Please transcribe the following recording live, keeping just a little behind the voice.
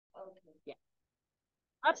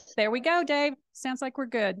Up, there we go, Dave. Sounds like we're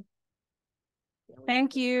good.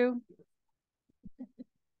 Thank you.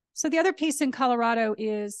 So the other piece in Colorado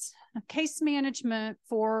is case management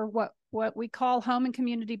for what we call home and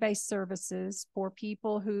community-based services for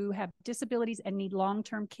people who have disabilities and need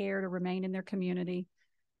long-term care to remain in their community.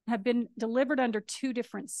 Have been delivered under two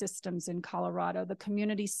different systems in Colorado. The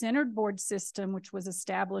community-centered board system, which was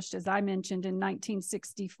established, as I mentioned, in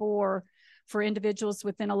 1964 for individuals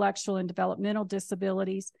with intellectual and developmental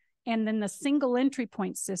disabilities, and then the single entry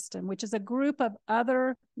point system, which is a group of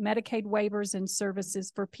other Medicaid waivers and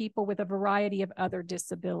services for people with a variety of other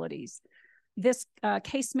disabilities. This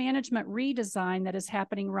case management redesign that is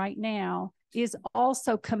happening right now is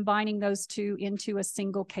also combining those two into a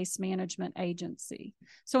single case management agency.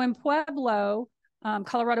 So in Pueblo,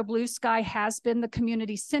 Colorado Blue Sky has been the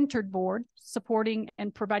community-centered board supporting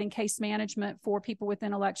and providing case management for people with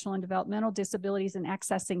intellectual and developmental disabilities and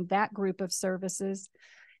accessing that group of services.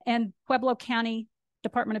 And Pueblo County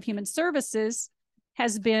Department of Human Services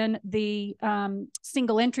has been the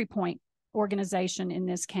single entry point organization in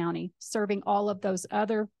this county, serving all of those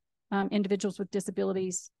other individuals with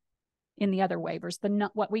disabilities in the other waivers,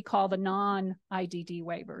 what we call the non-IDD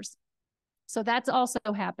waivers. So that's also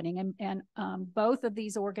happening. And both of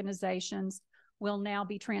these organizations will now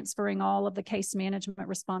be transferring all of the case management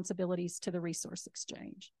responsibilities to the resource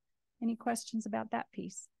exchange. Any questions about that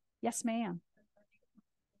piece? Yes, ma'am.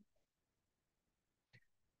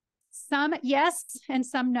 Some yes and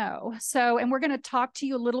some no. So, and we're going to talk to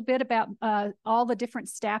you a little bit about all the different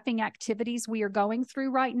staffing activities we are going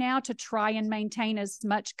through right now to try and maintain as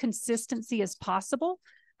much consistency as possible.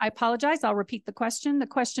 I apologize. I'll repeat the question. The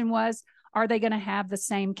question was, are they going to have the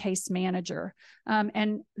same case manager?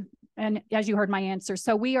 And as you heard my answer,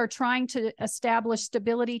 so we are trying to establish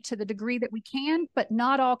stability to the degree that we can, but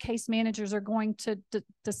not all case managers are going to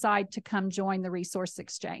decide to come join the resource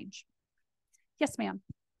exchange. Yes, ma'am.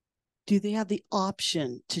 Do they have the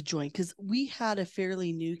option to join? Because we had a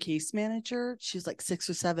fairly new case manager. She was like 6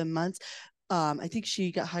 or 7 months. I think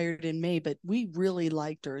she got hired in May, but we really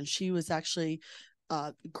liked her and she was actually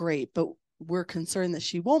great, but we're concerned that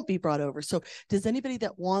she won't be brought over. So does anybody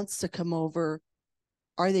that wants to come over,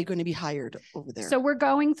 are they going to be hired over there? So we're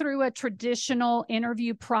going through a traditional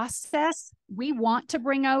interview process. We want to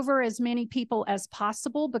bring over as many people as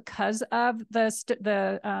possible because of the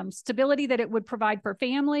stability that it would provide for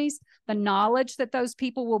families, the knowledge that those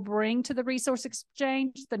people will bring to the resource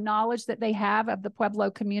exchange, the knowledge that they have of the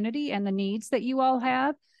Pueblo community and the needs that you all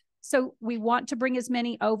have. So we want to bring as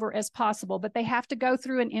many over as possible, but they have to go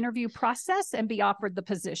through an interview process and be offered the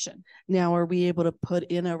position. Now, are we able to put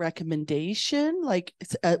in a recommendation, like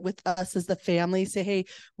with us as the family, say, hey,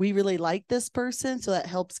 we really like this person, so that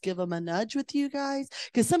helps give them a nudge with you guys?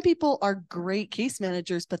 Because some people are great case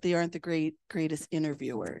managers, but they aren't the greatest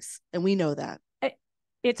interviewers, and we know that.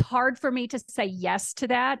 It's hard for me to say yes to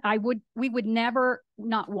that. We would never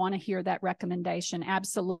not want to hear that recommendation,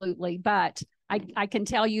 absolutely, but I can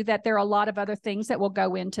tell you that there are a lot of other things that will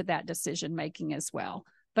go into that decision making as well.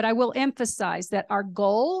 But I will emphasize that our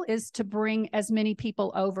goal is to bring as many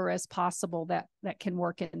people over as possible that can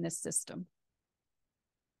work in this system.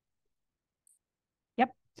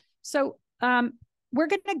 Yep. So we're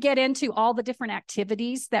going to get into all the different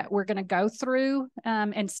activities that we're going to go through,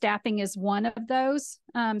 and staffing is one of those.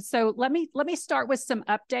 So let me start with some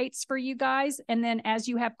updates for you guys, and then as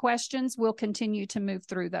you have questions, we'll continue to move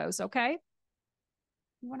through those. Okay.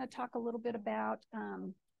 You want to talk a little bit about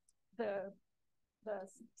the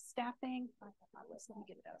staffing? Let me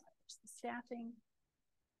get it out. The staffing,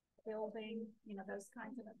 building, those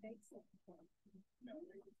kinds of updates.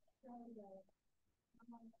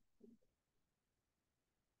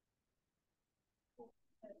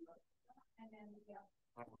 And then, yeah.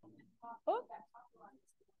 Oh.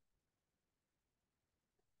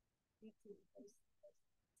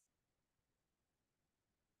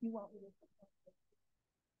 You want me to?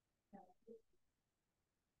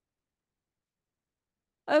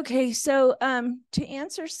 Okay, so to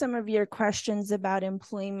answer some of your questions about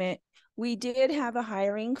employment, we did have a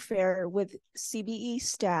hiring fair with CBE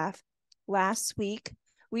staff last week.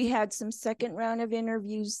 We had some second round of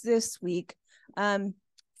interviews this week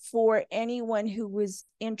for anyone who was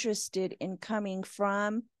interested in coming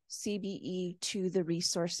from CBE to the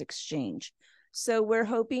resource exchange. So we're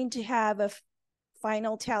hoping to have a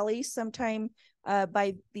final tally sometime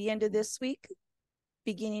by the end of this week,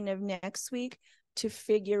 beginning of next week, to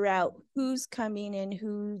figure out who's coming and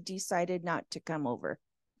who decided not to come over.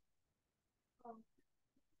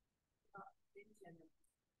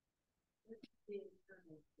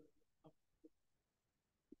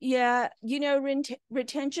 Yeah,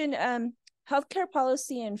 retention, Healthcare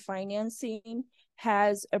Policy and Financing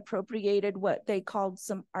has appropriated what they called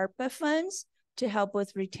some ARPA funds to help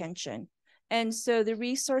with retention. And so the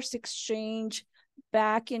resource exchange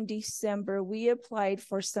back in December, we applied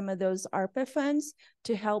for some of those ARPA funds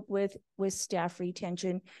to help with staff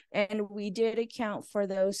retention. And we did account for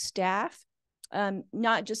those staff,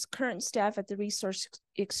 not just current staff at the resource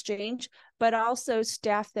exchange, but also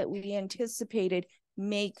staff that we anticipated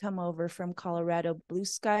may come over from Colorado Blue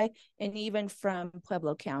Sky and even from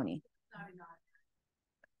Pueblo County.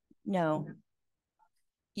 No.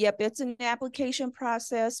 Yep, it's an application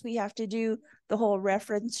process. We have to do the whole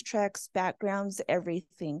reference checks, backgrounds,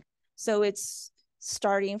 everything. So it's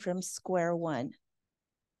starting from square one.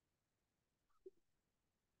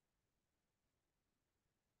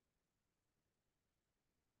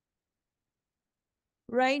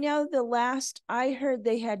 Right now, the last I heard,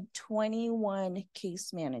 they had 21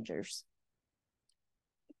 case managers.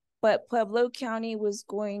 But Pueblo County was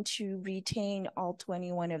going to retain all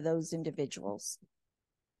 21 of those individuals.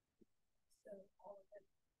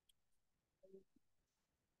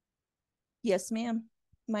 Yes, ma'am.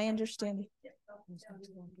 My understanding.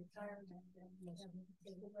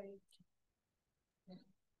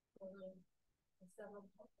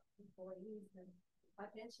 My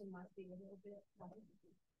pension might be a little bit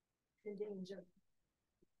in danger.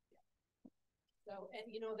 So,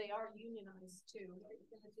 and you know, they are unionized too. What are you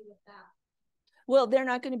going to do with that? Well, they're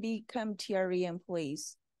not going to become TRE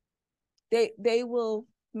employees. They will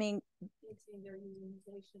maintain their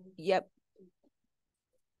unionization. Yep.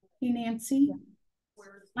 Hey, Nancy.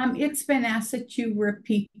 It's been asked that you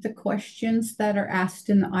repeat the questions that are asked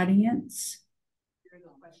in the audience. So they're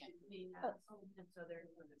going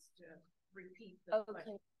to repeat the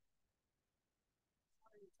question.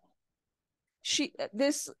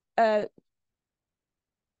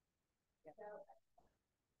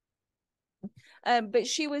 But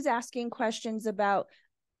she was asking questions about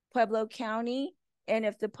Pueblo County and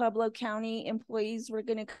if the Pueblo County employees were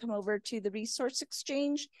going to come over to the resource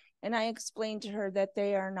exchange. And I explained to her that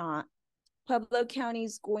they are not. Pueblo County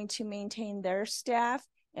is going to maintain their staff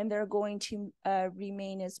and they're going to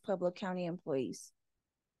remain as Pueblo County employees.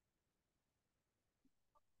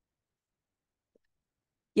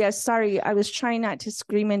 Yes, sorry, I was trying not to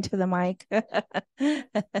scream into the mic.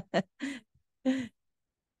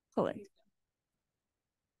 Hold on.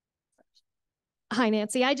 Hi,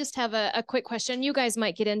 Nancy. I just have a quick question. You guys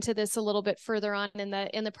might get into this a little bit further on in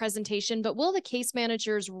the presentation, but will the case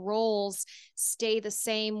managers' roles stay the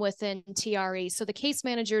same within TRE? So the case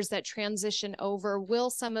managers that transition over, will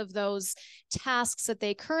some of those tasks that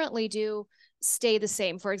they currently do stay the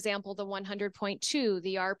same? For example, the 100.2,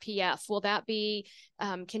 the RPF, will that be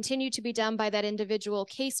continue to be done by that individual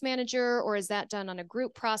case manager, or is that done on a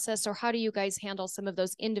group process, or how do you guys handle some of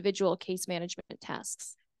those individual case management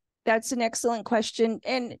tasks? That's an excellent question.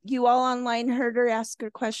 And you all online heard her ask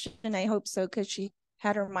her question. I hope so, because she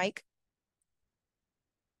had her mic.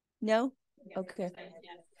 No? Okay.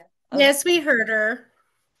 Yes, we heard her.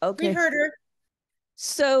 Okay. We heard her.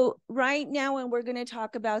 So right now, and we're going to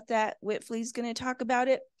talk about that, Whitfle's going to talk about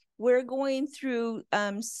it. We're going through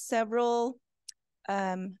several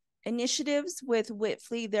initiatives with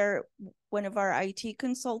Whitfle. They're one of our IT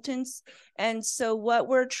consultants. And so what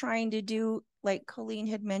we're trying to do, like Colleen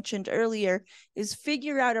had mentioned earlier, is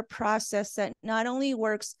figure out a process that not only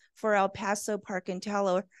works for El Paso, Park and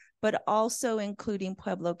Tahoe, but also including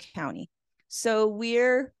Pueblo County. So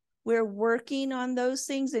we're working on those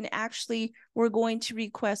things, and actually we're going to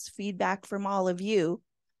request feedback from all of you,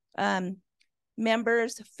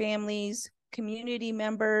 members, families, community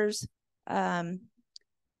members,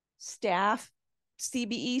 staff,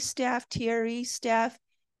 CBE staff, TRE staff.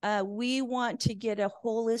 We want to get a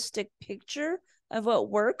holistic picture of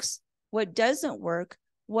what works, what doesn't work,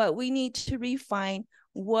 what we need to refine,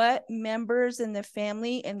 what members in the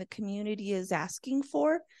family and the community is asking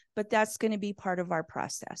for, but that's going to be part of our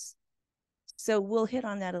process. So we'll hit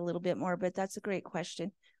on that a little bit more, but that's a great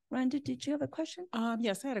question. Rhonda, did you have a question?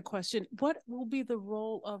 Yes, I had a question. What will be the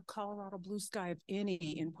role of Colorado Blue Sky, if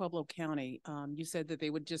any, in Pueblo County? You said that they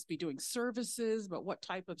would just be doing services, but what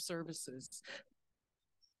type of services?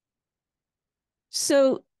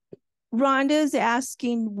 So Rhonda's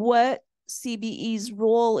asking what CBE's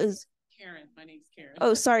role is. Karen, my name's Karen.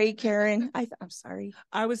 Oh, sorry, Karen. I'm sorry.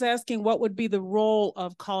 I was asking what would be the role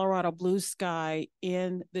of Colorado Blue Sky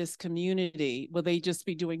in this community? Will they just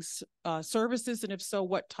be doing services? And if so,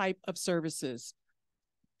 what type of services?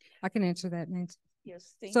 I can answer that, Nancy.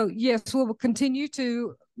 Yes. So yes, we will continue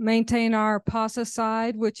to maintain our PASA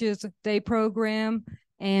side, which is day program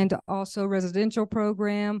and also residential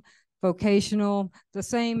program. vocational, the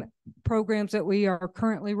same programs that we are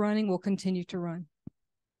currently running will continue to run.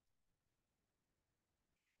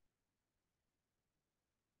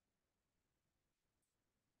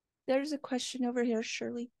 There's a question over here,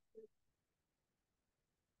 Shirley.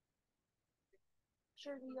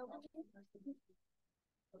 Shirley, over here.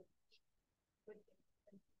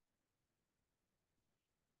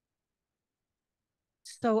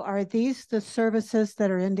 So are these the services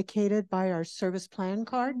that are indicated by our service plan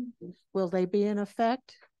card? Will they be in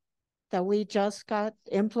effect that we just got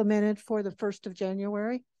implemented for the 1st of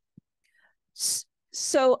January?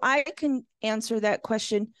 So I can answer that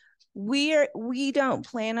question. We don't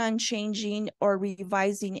plan on changing or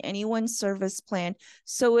revising anyone's service plan.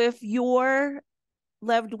 So if your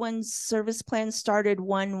loved one's service plan started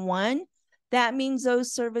 1/1, that means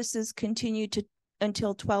those services continue to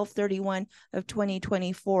until 12/31 of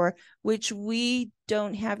 2024, which we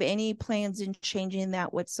don't have any plans in changing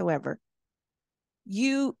that whatsoever.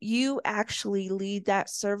 You actually lead that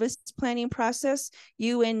service planning process.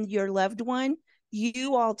 You and your loved one,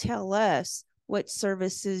 you all tell us what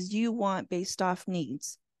services you want based off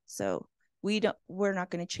needs. So we're not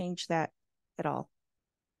going to change that at all.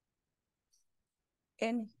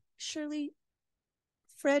 And Shirley,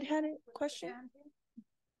 Fred had a question.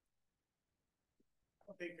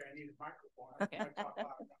 I think I need a microphone.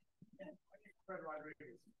 Fred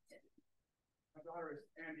Rodriguez. My daughter is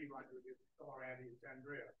Andy Rodriguez. Hello, Andy. It's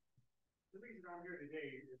Andrea. The reason I'm here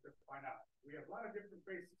today is to find out. We have a lot of different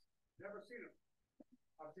faces. Never seen them.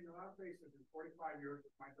 I've seen a lot of faces in 45 years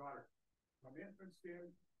with my daughter, from infant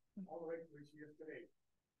skin all the way to where she is today.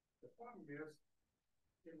 The problem is,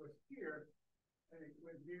 it was here, and it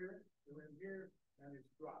went here, and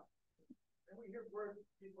it's dropped. And we hear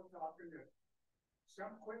people talking that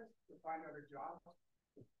some quit to find other jobs,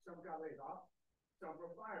 some got laid off, some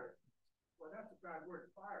were fired. Well, that's a bad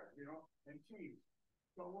word, fired, and change.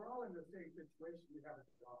 But we're all in the same situation. We have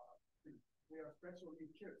special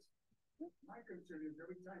needs kids. My concern is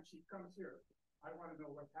every time she comes here, I want to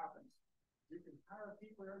know what happens. You can hire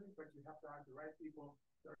people early, but you have to hire the right people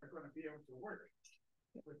that are going to be able to work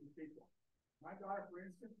with these people. My daughter, for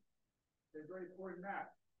instance, is very poor in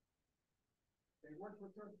math. They worked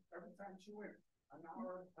with her every time she went, an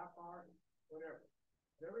hour, half hour, whatever.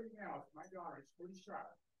 But everything else, my daughter is pretty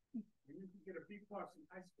sharp. When you can get a B+ in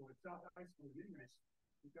high school, at South High School in English,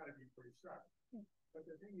 you've got to be pretty sharp. But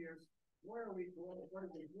the thing is, where are we going? What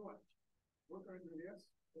are we doing? We're going to do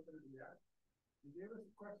this, we're going to do that. You gave us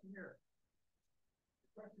a questionnaire.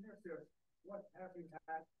 The questionnaire says, what have you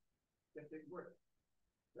had that didn't work?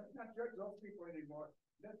 Let's not judge those people anymore.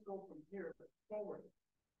 Let's go from here forward.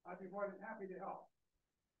 I'd be more than happy to help.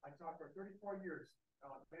 I taught for 34 years,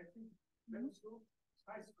 elementary, middle school,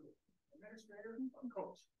 high school, administrator, or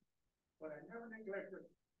coach. But I never neglected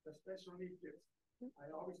the special needs kids.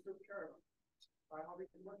 I always took care of them. I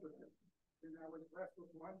always worked with them. And I was blessed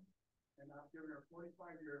with one, and I've given her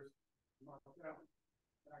 45 years to my family.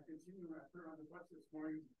 And I continue when I put her on the bus this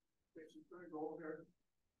morning that she's going to go over there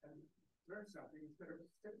and learn something instead of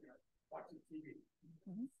sitting there watching TV.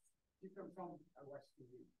 She comes home, I watch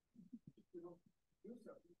TV. Do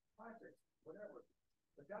something, projects, whatever.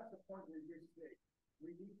 But that's the point we're here today.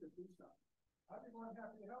 We need to do something. I'd be more than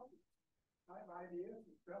happy to help you. I have ideas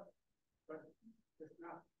and stuff, but it's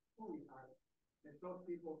not who we hire. It's those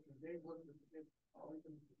people, because they work with the kids, all we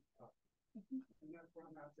can do stuff. And that's where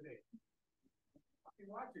I'm at today. I'll be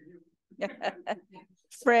watching you.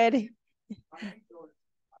 Fred.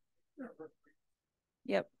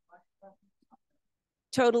 Yep.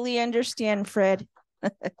 Totally understand, Fred.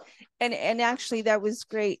 and actually that was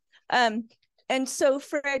great. And so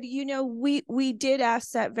Fred, we did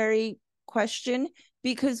ask that very question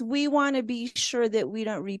because we want to be sure that we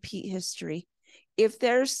don't repeat history. If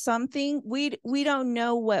there's something, we don't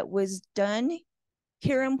know what was done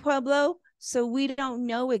here in Pueblo, so we don't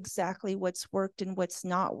know exactly what's worked and what's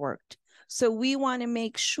not worked. So we want to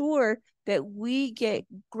make sure that we get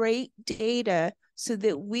great data so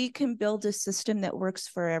that we can build a system that works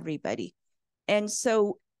for everybody. And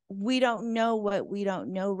so we don't know what we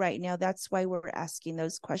don't know right now. That's why we're asking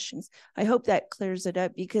those questions. I hope that clears it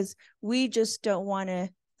up because we just don't want to,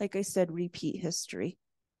 like I said, repeat history.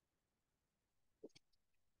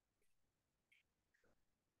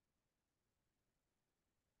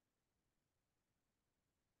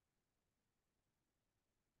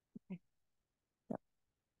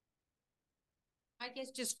 I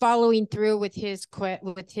guess just following through with his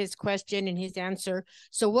question and his answer.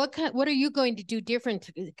 So what are you going to do different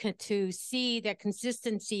to see that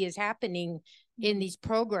consistency is happening in these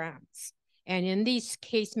programs and in these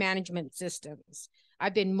case management systems?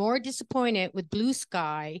 I've been more disappointed with Blue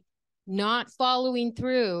Sky not following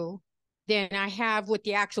through than I have with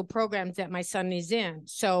the actual programs that my son is in.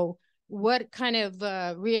 So what kind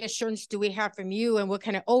of reassurance do we have from you, and what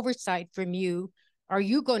kind of oversight from you are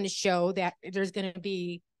you going to show that there's going to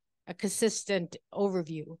be a consistent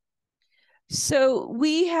overview? So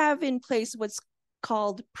we have in place what's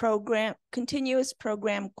called continuous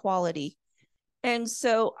program quality. And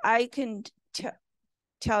so I can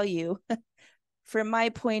tell you from my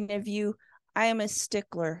point of view, I am a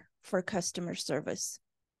stickler for customer service.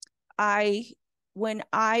 When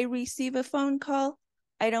I receive a phone call,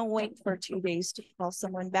 I don't wait for 2 days to call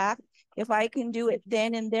someone back. If I can do it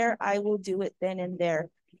then and there, I will do it then and there.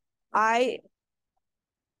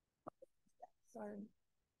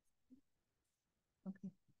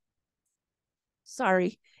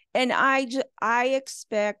 Sorry. And I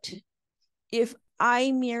expect, if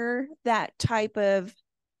I mirror that type of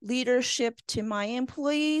leadership to my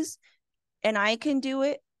employees and I can do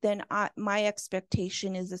it, then my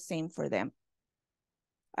expectation is the same for them.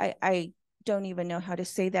 I don't even know how to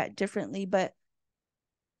say that differently, but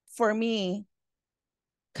for me,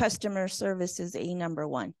 customer service is number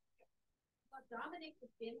one. Well, Dominic has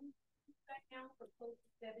been right now for close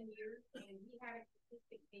to 7 years, and he had a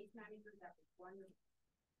consistent case manager that was wonderful.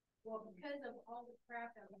 Well, because of all the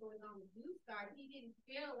crap that was going on with Blue Sky, he didn't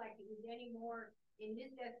feel like it was any more in his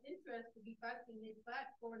best interest to be busting his butt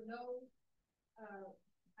for no,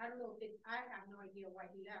 I don't know if it's, I have no idea why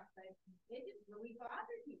he left, but it just really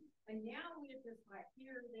bothered me. And now we're just like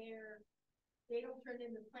here, there, they don't turn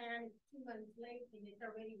in the plan, it's 2 months late, and it's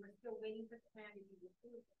already, we're still waiting for the plan to be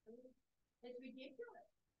approved. It's ridiculous.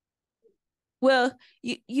 Well,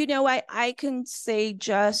 you know, I can say,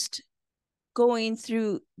 just going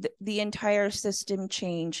through the entire system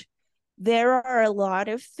change, there are a lot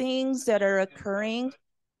of things that are occurring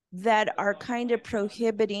that are kind of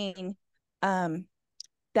prohibiting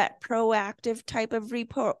that proactive type of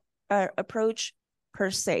approach per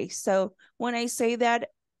se. So when I say that,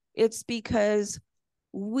 it's because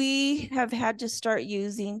we have had to start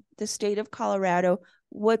using, the state of Colorado,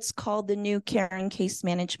 what's called the new care and case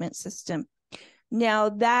management system. Now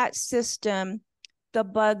that system, the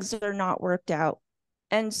bugs are not worked out.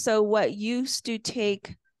 And so what used to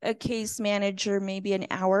take a case manager maybe an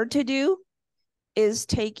hour to do is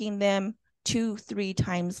taking them 2-3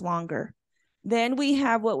 times longer. Then we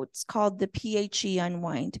have what's called the PHE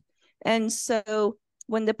unwind. And so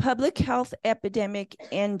when the public health epidemic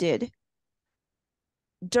ended,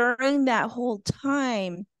 during that whole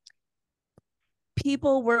time,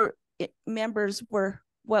 members were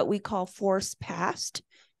what we call force passed,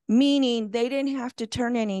 meaning they didn't have to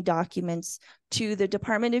turn any documents to the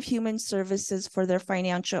Department of Human Services for their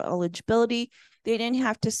financial eligibility. They didn't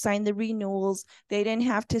have to sign the renewals. They didn't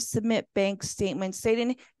have to submit bank statements. They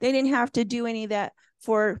didn't have to do any of that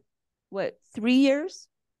for what, 3 years?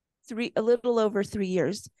 A little over 3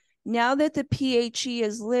 years. Now that the PHE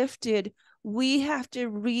is lifted, we have to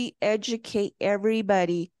re-educate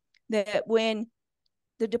everybody that when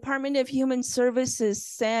the Department of Human Services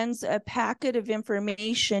sends a packet of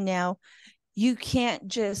information now, you can't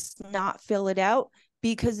just not fill it out,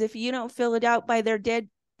 because if you don't fill it out by their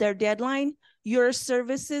deadline, your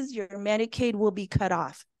services, your Medicaid will be cut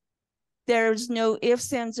off. There's no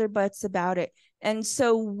ifs, ands, or buts about it. And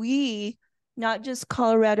so we, not just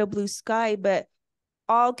Colorado Blue Sky, but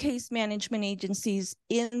all case management agencies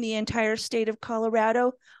in the entire state of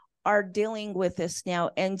Colorado are dealing with this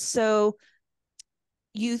now. And so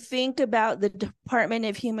you think about the Department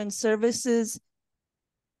of Human Services,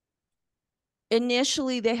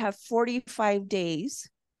 initially they have 45 days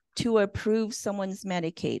to approve someone's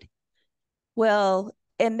Medicaid. Well,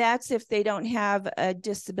 and that's if they don't have a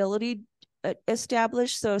disability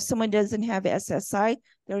established. So if someone doesn't have SSI,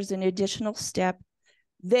 there's an additional step.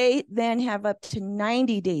 They then have up to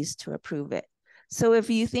 90 days to approve it. So if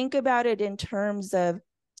you think about it in terms of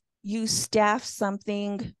you staff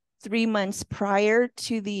something 3 months prior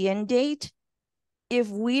to the end date, if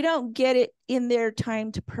we don't get it in there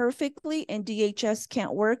timed perfectly and DHS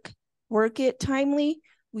can't work it timely,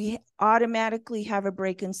 we automatically have a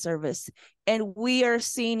break in service. And we are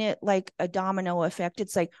seeing it like a domino effect.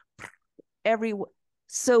 It's like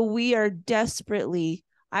so we are desperately,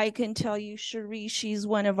 I can tell you, Cherie, she's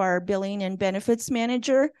one of our billing and benefits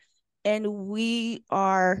manager, and we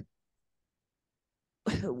are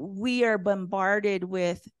bombarded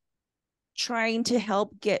with trying to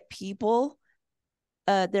help get people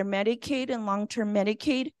their Medicaid and long-term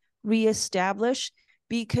Medicaid reestablished,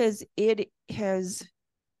 because it has,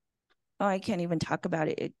 I can't even talk about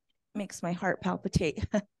it. It makes my heart palpitate.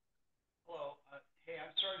 Hello. Hey,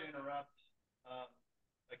 I'm sorry to interrupt.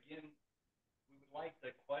 Again, we would like the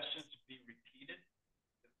questions to be repeated,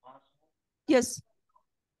 if possible. Yes.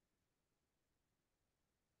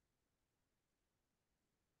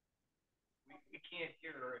 We can't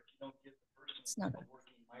hear her if you don't give the person It's not a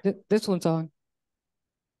working microphone. This one's on.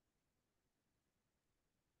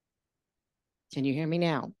 Can you hear me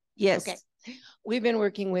now? Yes. Okay. We've been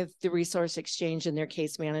working with the Resource Exchange and their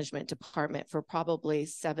case management department for probably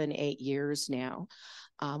 7-8 years now.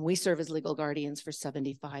 We serve as legal guardians for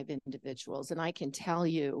 75 individuals. And I can tell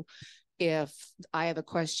you, if I have a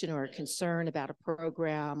question or a concern about a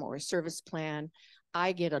program or a service plan,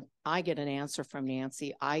 I get an answer from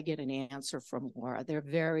Nancy. I get an answer from Laura. They're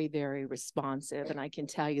very, very responsive. And I can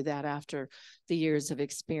tell you that after the years of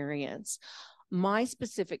experience. My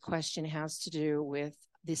specific question has to do with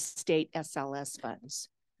the state SLS funds.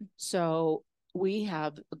 So we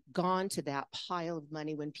have gone to that pile of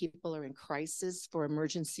money when people are in crisis for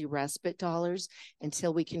emergency respite dollars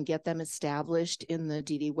until we can get them established in the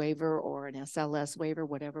DD waiver or an SLS waiver,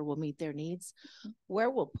 whatever will meet their needs.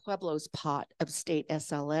 Where will Pueblo's pot of state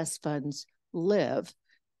SLS funds live?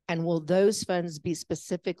 And will those funds be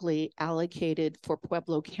specifically allocated for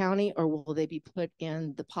Pueblo County, or will they be put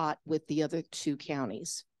in the pot with the other 2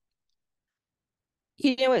 counties?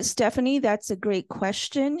 You know what, Stephanie, that's a great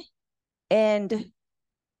question. And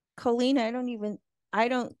Colleen, I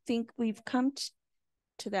don't think we've come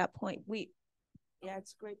to that point. Yeah,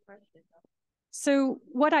 it's a great question. So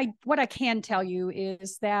what I can tell you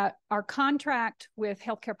is that our contract with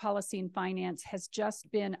Healthcare Policy and Finance has just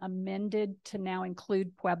been amended to now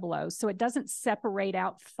include Pueblo. So it doesn't separate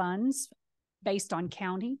out funds based on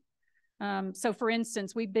county. So for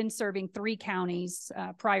instance, we've been serving 3 counties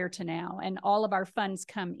prior to now, and all of our funds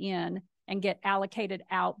come in and get allocated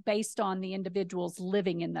out based on the individuals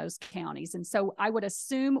living in those counties. And so I would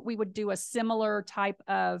assume we would do a similar type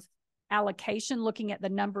of allocation, looking at the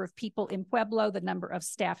number of people in Pueblo, the number of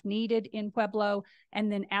staff needed in Pueblo,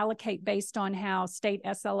 and then allocate based on how state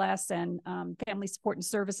SLS and Family Support and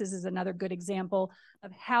Services is another good example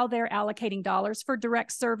of how they're allocating dollars for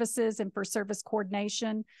direct services and for service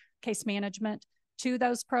coordination, case management to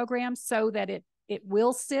those programs, so that it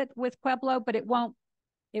will sit with Pueblo, but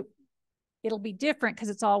it'll be different because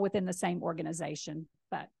it's all within the same organization.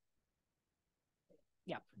 But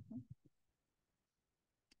yeah.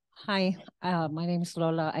 Hi, my name is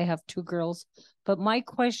Lola. I have 2 girls, but my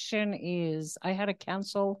question is, I had to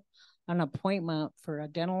cancel an appointment for a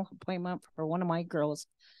dental appointment for one of my girls.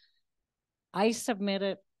 I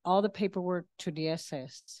submitted all the paperwork to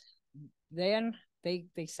DSS. Then they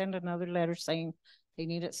sent another letter saying they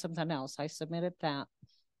needed something else. I submitted that.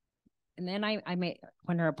 And then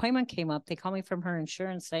when her appointment came up, they called me from her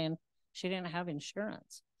insurance saying she didn't have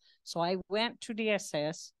insurance. So I went to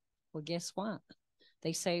DSS. Well, guess what?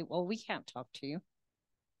 They say, well, we can't talk to you.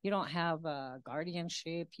 You don't have a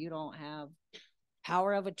guardianship. You don't have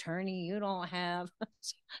power of attorney. You don't have.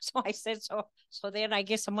 So I said, so then I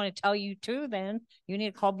guess I'm going to tell you too, then you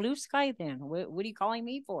need to call Blue Sky then. What are you calling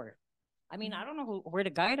me for? I mean, I don't know where to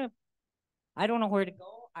guide them. I don't know where to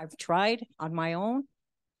go. I've tried on my own.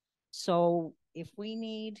 So if we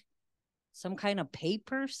need some kind of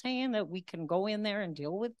paper saying that we can go in there and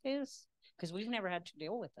deal with this, because we've never had to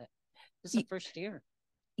deal with it. This is the first year.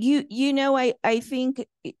 You know, I think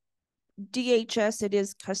DHS, it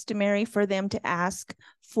is customary for them to ask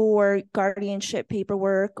for guardianship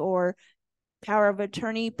paperwork or power of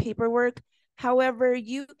attorney paperwork. However,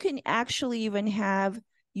 you can actually even have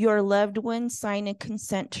your loved one sign a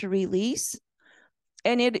consent to release,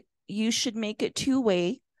 and you should make it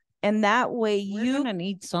 2-way, and that way we're gonna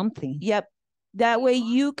need something. Yep. That way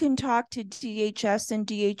you can talk to DHS and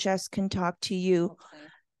DHS can talk to you. Okay.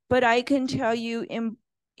 But I can tell you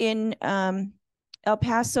in El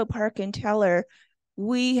Paso Park and Teller,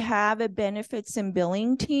 we have a benefits and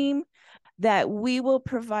billing team that we will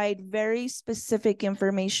provide very specific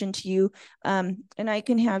information to you. And I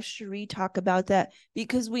can have Cherie talk about that,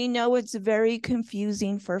 because we know it's very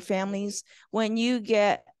confusing for families when you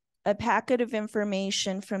get a packet of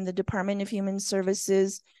information from the Department of Human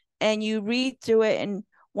Services and you read through it, and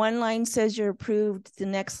one line says you're approved, the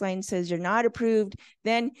next line says you're not approved,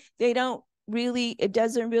 then it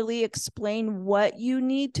doesn't really explain what you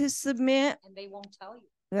need to submit. And they won't tell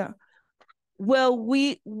you. Yeah. Well,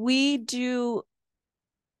 we do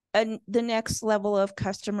the next level of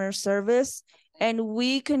customer service, and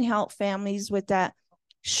we can help families with that.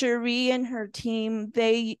 Cherie and her team,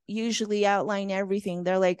 they usually outline everything.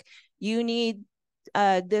 They're like, you need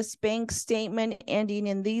this bank statement ending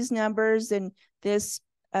in these numbers and this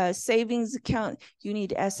savings account. You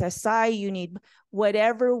need SSI, you need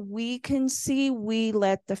whatever we can see. We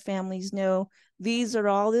let the families know These are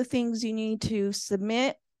all the things you need to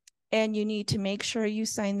submit, and you need to make sure you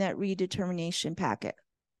sign that redetermination packet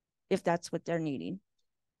if that's what they're needing.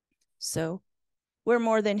 So we're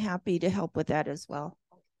more than happy to help with that as well.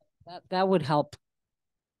 That would help.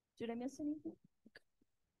 Did I miss anything?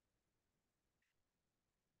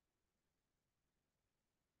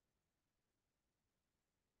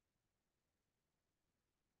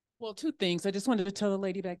 Well, two things. I just wanted to tell the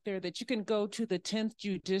lady back there that you can go to the 10th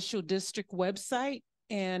Judicial District website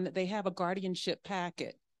and they have a guardianship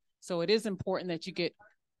packet. So it is important that you get.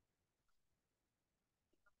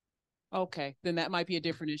 Okay, then that might be a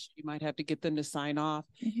different issue. You might have to get them to sign off.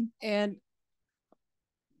 Mm-hmm. And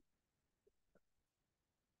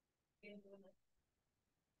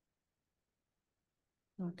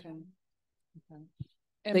okay. Okay.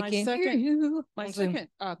 And my second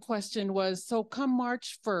question was, so come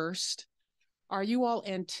March 1st, are you all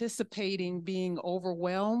anticipating being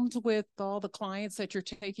overwhelmed with all the clients that you're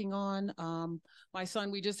taking on? My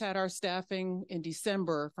son, we just had our staffing in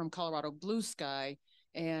December from Colorado Blue Sky,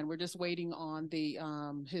 and we're just waiting on the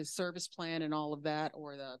his service plan and all of that,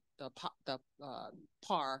 or the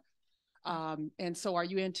PAR. And so are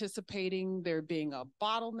you anticipating there being a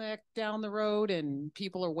bottleneck down the road and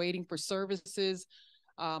people are waiting for services?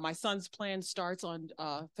 My son's plan starts on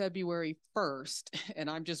February 1st, and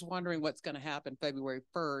I'm just wondering what's going to happen February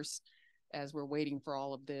 1st as we're waiting for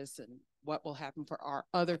all of this, and what will happen for our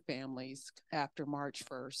other families after March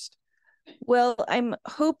 1st. Well, I'm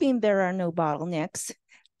hoping there are no bottlenecks,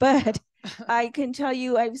 but I can tell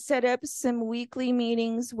you I've set up some weekly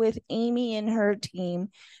meetings with Amy and her team,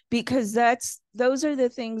 because those are the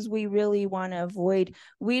things we really want to avoid.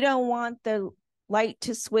 We don't want the light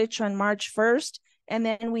to switch on March 1st and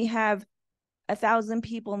then we have 1,000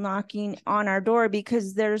 people knocking on our door,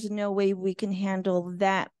 because there's no way we can handle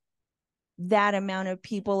that amount of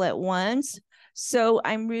people at once. So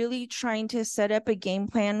I'm really trying to set up a game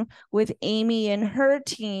plan with Amy and her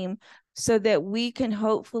team so that we can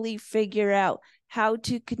hopefully figure out how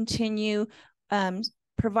to continue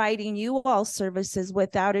providing you all services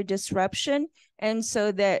without a disruption, and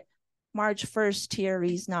so that March 1st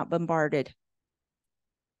TRE is not bombarded.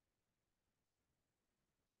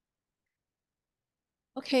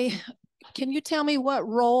 Okay, can you tell me what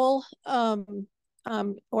role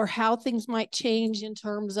or how things might change in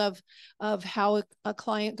terms of how a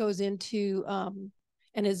client goes into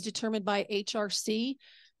and is determined by HRC?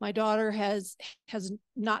 My daughter has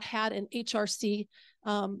not had an HRC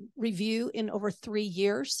review in over 3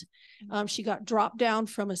 years. She got dropped down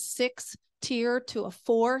from a 6 tier to a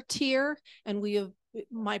 4 tier, and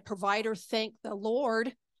my provider, thank the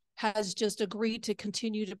Lord, has just agreed to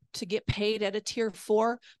continue to get paid at a tier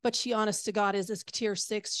 4, but she, honest to God, is a tier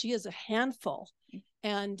 6. She is a handful.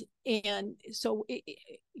 And so,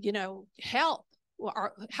 help.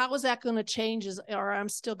 How is that going to change? Or I'm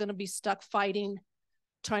still going to be stuck fighting,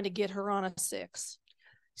 trying to get her on a 6.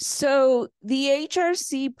 So the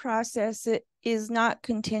HRC process is not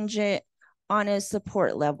contingent on a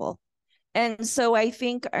support level. And so I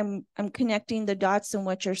think I'm connecting the dots in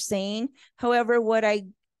what you're saying. However, what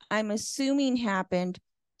I'm assuming happened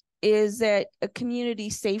is that a community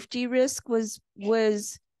safety risk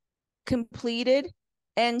was completed.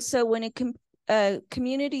 And so when a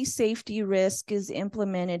community safety risk is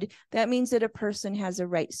implemented, that means that a person has a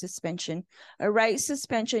right suspension. A right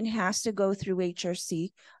suspension has to go through HRC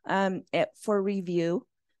for review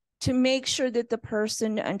to make sure that the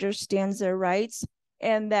person understands their rights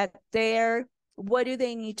and that what do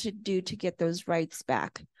they need to do to get those rights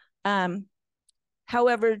back.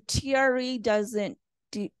 However, TRE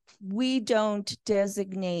we don't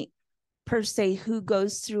designate per se who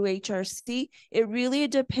goes through HRC. It really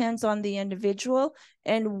depends on the individual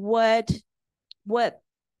and what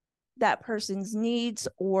that person's needs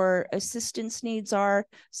or assistance needs are.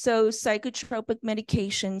 So psychotropic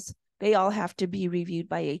medications, they all have to be reviewed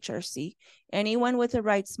by HRC. Anyone with a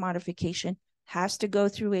rights modification has to go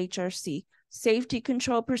through HRC. Safety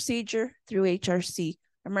control procedure through HRC.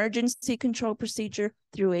 Emergency control procedure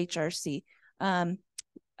through HRC.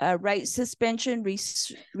 Right suspension,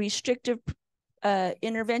 restrictive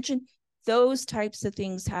intervention, those types of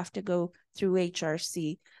things have to go through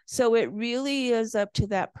HRC. So it really is up to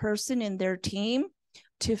that person and their team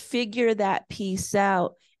to figure that piece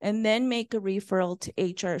out and then make a referral to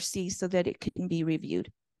HRC so that it can be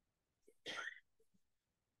reviewed.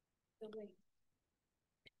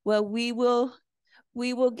 Well, we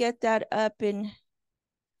will get that up, and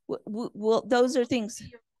we'll those are things.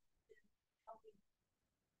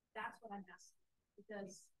 That's what I'm asking,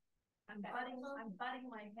 because I'm butting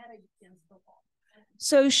my head against the wall.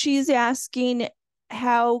 So she's asking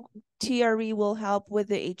how TRE will help with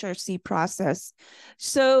the HRC process.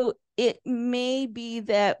 So it may be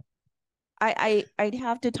that I'd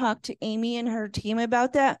have to talk to Amy and her team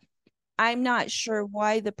about that. I'm not sure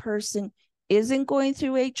why the person isn't going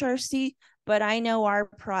through HRC, but I know our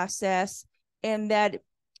process, and that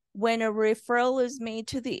when a referral is made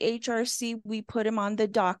to the HRC, we put them on the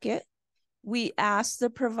docket. We ask the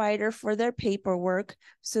provider for their paperwork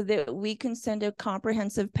so that we can send a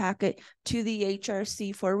comprehensive packet to the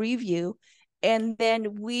HRC for review. And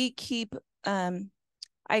then we keep,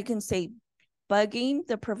 I can say, bugging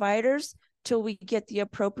the providers till we get the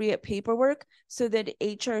appropriate paperwork so that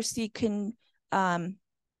HRC can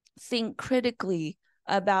think critically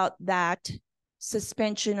about that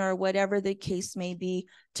suspension or whatever the case may be,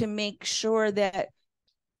 to make sure that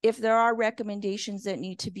if there are recommendations that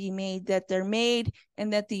need to be made, that they're made,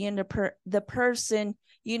 and that the person,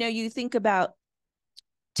 you know, you think about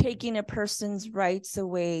taking a person's rights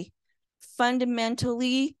away.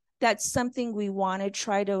 Fundamentally, that's something we want to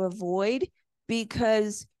try to avoid,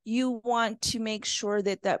 because you want to make sure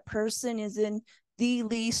that that person is in the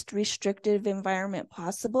least restrictive environment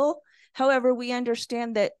possible. However, we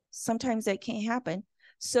understand that sometimes that can't happen.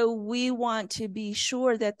 So we want to be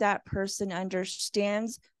sure that that person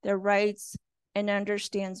understands their rights and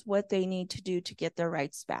understands what they need to do to get their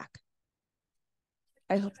rights back.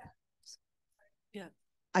 I hope. Yeah,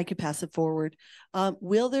 I could pass it forward.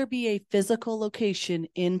 Will there be a physical location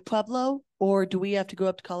in Pueblo, or do we have to go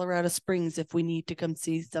up to Colorado Springs if we need to come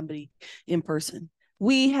see somebody in person?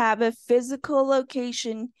 We have a physical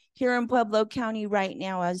location here in Pueblo County right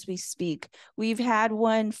now as we speak. We've had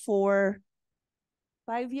one for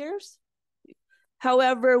 5 years.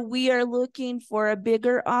 However, we are looking for a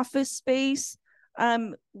bigger office space.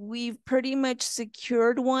 We've pretty much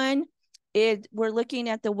secured one. We're looking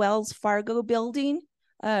at the Wells Fargo building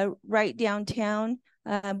right downtown.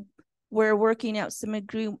 We're working out some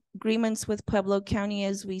agreements with Pueblo County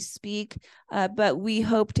as we speak, but we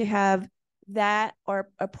hope to have that or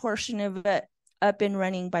a portion of it up and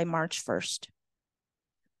running by March 1st.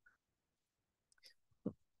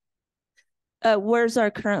 Where's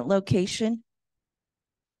our current location?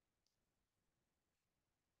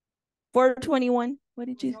 421. What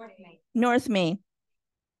did you? North Main.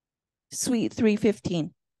 Suite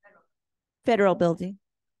 315. Federal Building.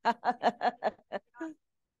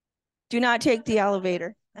 Do not take the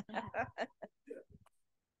elevator.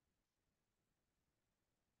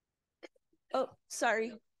 Oh,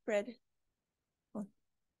 sorry, Fred.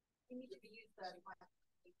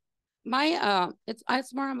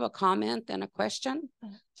 It's more of a comment than a question.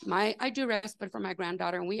 I do respite for my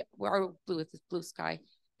granddaughter, and we're blue sky,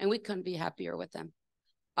 and we couldn't be happier with them.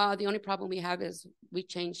 The only problem we have is we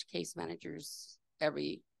change case managers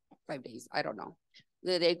every 5 days. I don't know.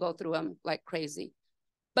 They go through them like crazy.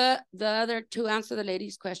 But the other, to answer the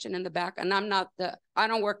lady's question in the back, and I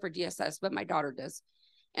don't work for DSS, but my daughter does.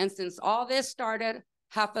 And since all this started,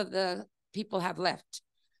 half of the people have left.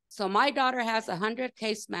 So my daughter has 100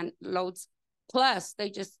 case loads, plus they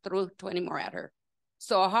just threw 20 more at her.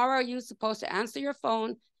 So how are you supposed to answer your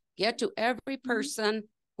phone, get to every person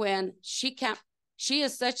when she can't? She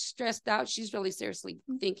is such stressed out. She's really seriously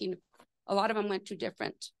thinking. A lot of them went to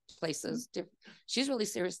different places. She's really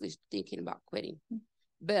seriously thinking about quitting.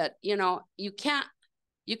 But, you know, you can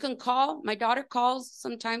call. My daughter calls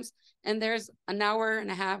sometimes, and there's an hour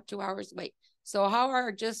and a half, 2 hours wait. So how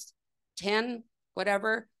are just 10,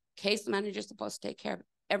 whatever, case managers supposed to take care of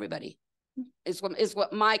everybody? Is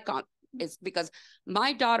what my is, because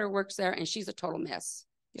my daughter works there and she's a total mess.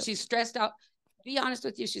 Yep. She's stressed out. To be honest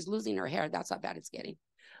with you, she's losing her hair. That's how bad it's getting.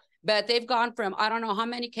 But they've gone from, I don't know how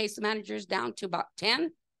many case managers down to about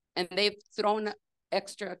 10, and they've thrown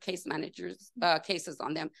extra case managers cases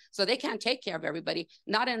on them. So they can't take care of everybody,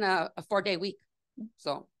 not in a 4-day week.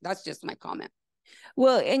 So that's just my comment.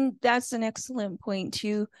 Well, and that's an excellent point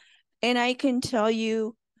too. And I can tell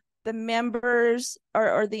you the members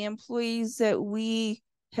or the employees that we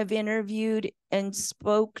have interviewed and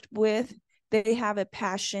spoke with, they have a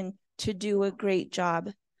passion to do a great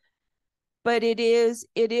job. But it is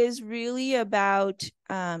really about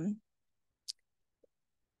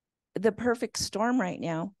the perfect storm right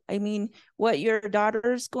now. I mean, what your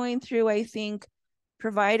daughter's going through, I think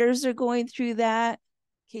providers are going through that,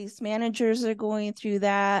 case managers are going through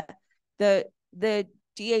that, the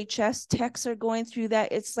DHS techs are going through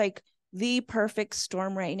that. It's like the perfect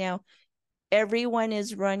storm right now. Everyone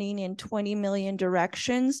is running in 20 million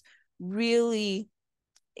directions, really.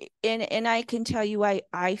 And I can tell you,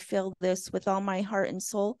 I feel this with all my heart and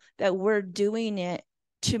soul, that we're doing it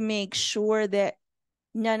to make sure that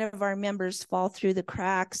none of our members fall through the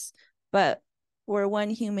cracks. But We're one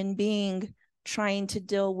human being trying to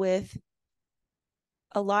deal with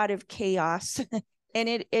a lot of chaos. And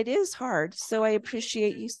it is hard. So I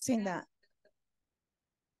appreciate you saying that.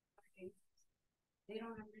 They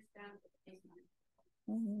don't understand what the case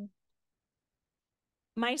Mm-hmm.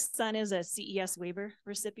 My son is a CES waiver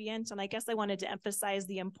recipient, and I guess I wanted to emphasize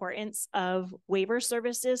the importance of waiver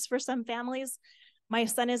services for some families. My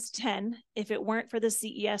son is 10. If it weren't for the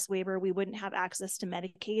CES waiver, we wouldn't have access to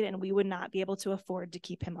Medicaid and we would not be able to afford to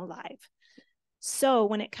keep him alive. So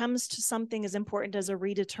when it comes to something as important as a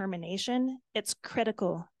redetermination, it's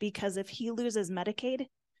critical, because if he loses Medicaid,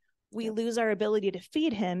 we lose our ability to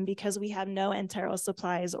feed him because we have no enteral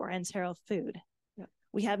supplies or enteral food.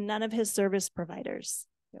 We have none of his service providers.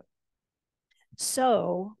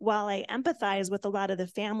 So while I empathize with a lot of the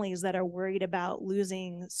families that are worried about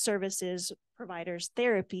losing services, providers,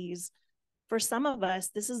 therapies, for some of us,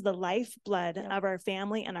 this is the lifeblood of our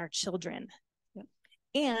family and our children.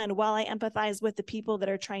 And while I empathize with the people that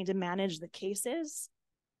are trying to manage the cases,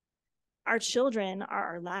 our children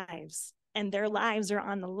are our lives, and their lives are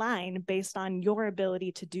on the line based on your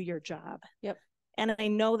ability to do your job. And I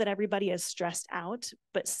know that everybody is stressed out,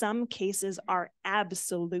 but some cases are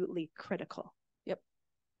absolutely critical.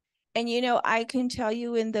 And, I can tell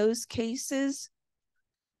you in those cases,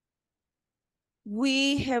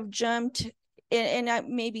 we have jumped, and I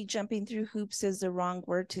maybe jumping through hoops is the wrong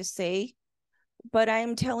word to say, but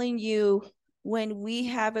I'm telling you, when we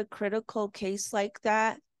have a critical case like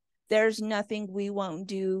that, there's nothing we won't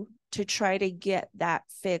do to try to get that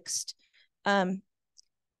fixed. In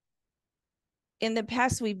the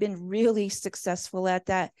past, we've been really successful at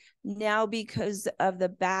that. Now, because of the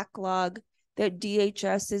backlog that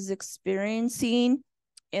DHS is experiencing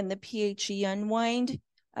in the PHE unwind,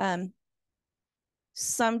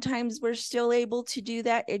 sometimes we're still able to do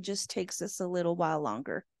that. It just takes us a little while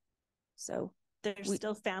longer. So there's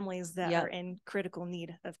still families that are in critical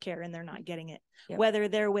need of care and they're not getting it, Yep. whether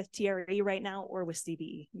they're with TRE right now or with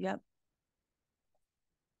CBE. Yep.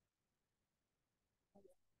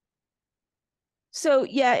 So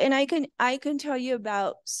yeah, and I can tell you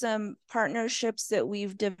about some partnerships that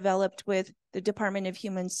we've developed with the Department of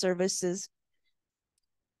Human Services.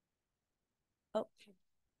 Oh,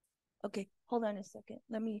 okay, hold on a second.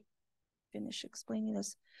 Let me finish explaining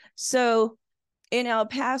this. So in El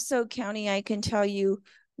Paso County, I can tell you,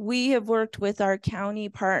 we have worked with our county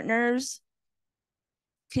partners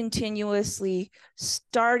continuously.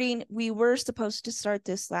 We were supposed to start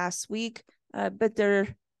this last week, but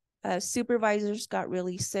their supervisors got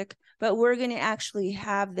really sick, but we're going to actually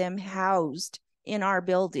have them housed in our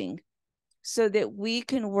building so that we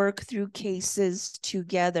can work through cases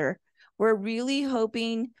together. We're really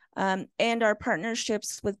hoping, and our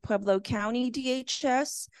partnerships with Pueblo County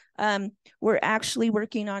DHS, we're actually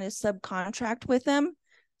working on a subcontract with them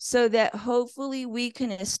so that hopefully we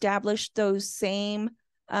can establish those same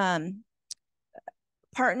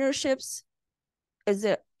partnerships as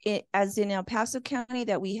in El Paso County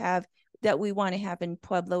that we want to have in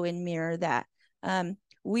Pueblo and mirror that.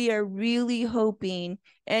 We are really hoping,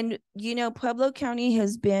 and Pueblo County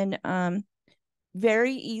has been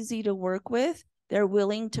very easy to work with. They're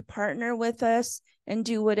willing to partner with us and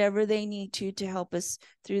do whatever they need to help us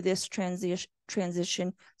through this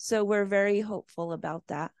transition. So we're very hopeful about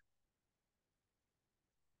that.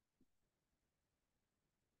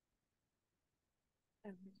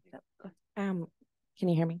 Can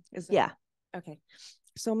you hear me? Yeah. Okay.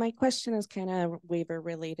 So my question is kind of waiver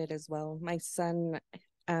related as well. My son,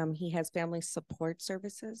 he has family support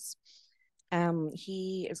services.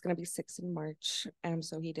 He is going to be 6 in March.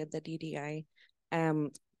 So he did the DDI.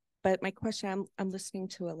 But my question, I'm listening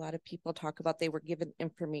to a lot of people talk about they were given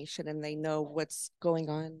information and they know what's going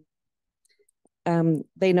on.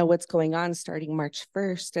 They know what's going on starting March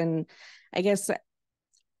 1st. And I guess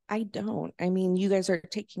I don't. I mean, you guys are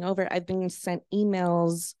taking over. I've been sent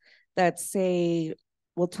emails that say,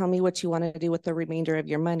 well, tell me what you want to do with the remainder of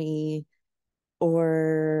your money,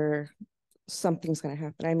 or something's going to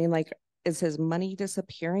happen. I mean, like, is his money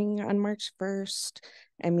disappearing on March 1st?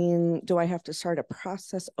 I mean, do I have to start a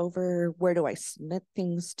process over? Where do I submit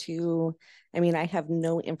things to? I mean, I have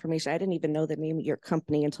no information. I didn't even know the name of your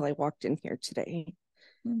company until I walked in here today.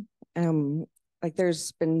 Like,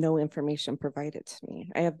 there's been no information provided to me.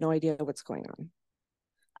 I have no idea what's going on.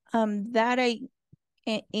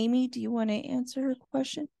 Amy, do you want to answer her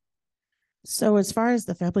question? So as far as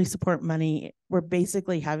the family support money, we're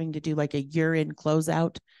basically having to do like a year-end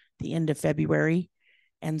closeout the end of February.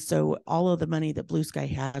 And so all of the money that Blue Sky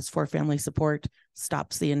has for family support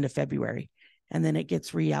stops the end of February. And then it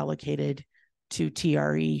gets reallocated to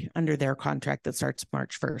TRE under their contract that starts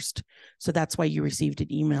March 1st. So that's why you received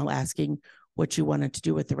an email asking what you wanted to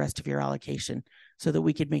do with the rest of your allocation, so that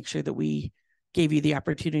we could make sure that we gave you the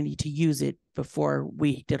opportunity to use it before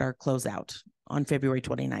we did our closeout on February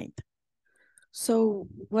 29th. So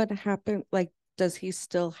what happened? Like, does he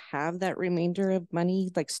still have that remainder of money,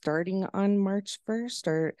 like starting on March 1st?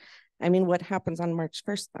 Or, I mean, what happens on March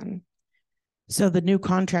 1st then? So the new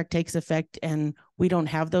contract takes effect, and we don't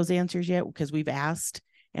have those answers yet because we've asked.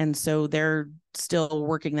 And so they're still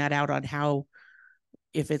working that out on how,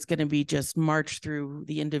 if it's going to be just March through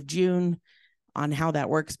the end of June, on how that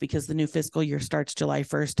works, because the new fiscal year starts July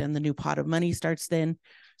 1st and the new pot of money starts then.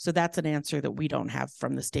 So that's an answer that we don't have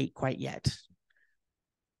from the state quite yet.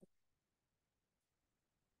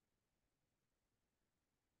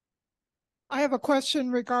 I have a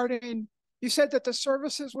question regarding, you said that the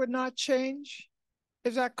services would not change.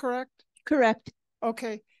 Is that correct? Correct.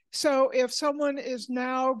 Okay. So if someone is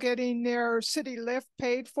now getting their city lift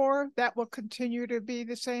paid for, that will continue to be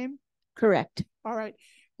the same? Correct. All right.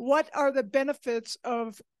 What are the benefits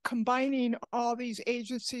of combining all these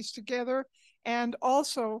agencies together? And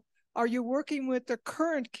also, are you working with the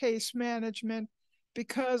current case management?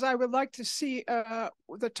 Because I would like to see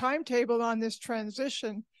the timetable on this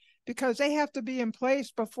transition, because they have to be in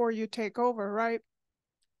place before you take over, right?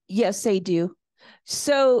 Yes, they do.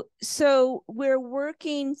 So we're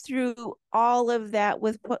working through all of that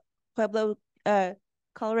with Pueblo,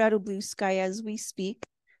 Colorado Blue Sky as we speak.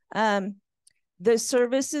 The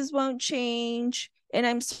services won't change. And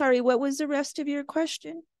I'm sorry, what was the rest of your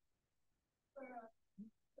question?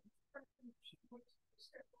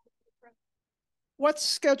 What's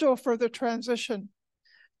scheduled for the transition?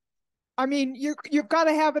 I mean, you've got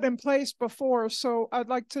to have it in place before, so I'd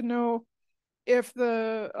like to know if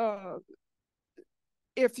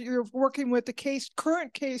if you're working with the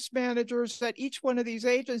current case managers at each one of these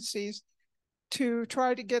agencies to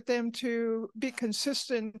try to get them to be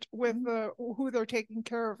consistent with who they're taking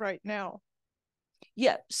care of right now.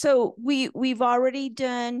 Yeah, so we've already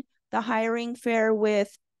done the hiring fair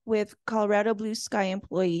with Colorado Blue Sky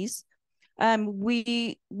employees.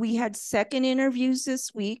 We had second interviews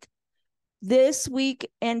this week. This week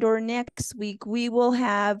and or next week, we will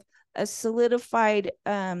have a solidified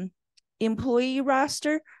employee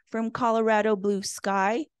roster from Colorado Blue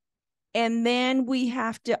Sky. And then we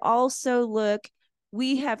have to also look,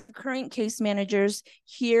 we have current case managers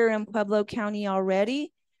here in Pueblo County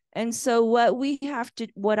already. And so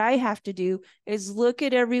what I have to do is look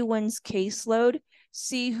at everyone's caseload,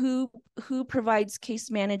 see who provides case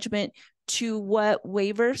management to what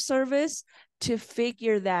waiver service, to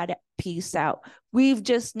figure that piece out. We've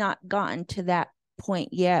just not gotten to that point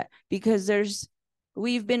yet, because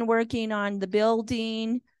we've been working on the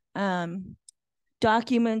building,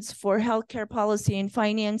 documents for healthcare policy and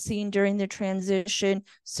financing during the transition,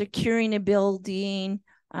 securing a building,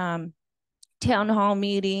 town hall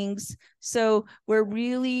meetings. So we're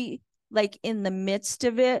really like in the midst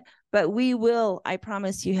of it, but we will, I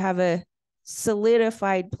promise you, have a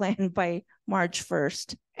solidified plan by March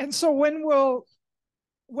 1st. And so when will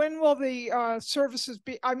the services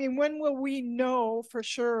be, I mean, when will we know for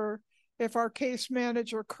sure if our case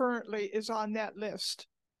manager currently is on that list?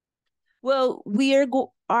 Well,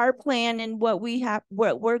 our plan and what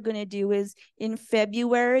we're going to do is in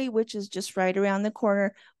February, which is just right around the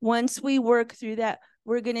corner. Once we work through that,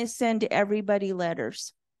 we're going to send everybody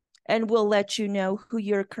letters, and we'll let you know who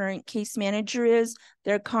your current case manager is,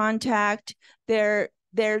 their contact, their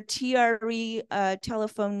TRE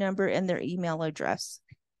telephone number, and their email address.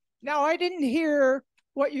 Now, I didn't hear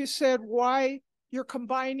what you said, why you're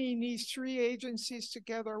combining these three agencies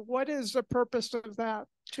together. What is the purpose of that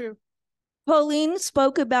too? Pauline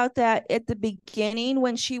spoke about that at the beginning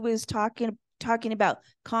when she was talking about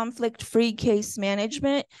conflict-free case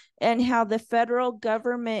management, and how the federal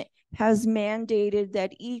government has mandated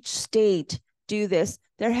that each state do this.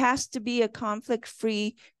 There has to be a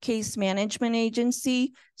conflict-free case management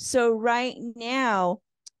agency. So right now,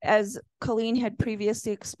 as Colleen had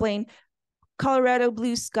previously explained, Colorado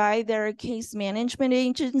Blue Sky, they're a case management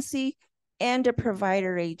agency and a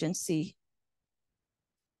provider agency.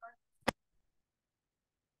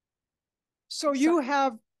 So you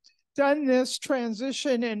have done this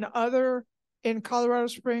transition in Colorado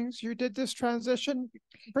Springs? You did this transition,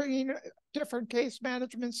 bringing different case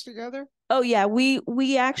managements together? Oh yeah,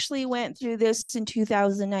 we actually went through this in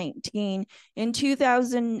 2019. In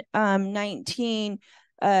 2019,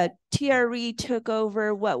 TRE took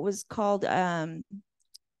over what was called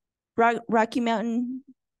Rocky Mountain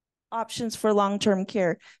Options for Long-Term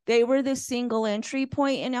Care. They were the single entry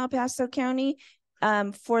point in El Paso County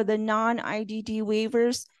for the non-IDD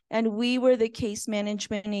waivers, and we were the case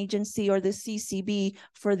management agency or the CCB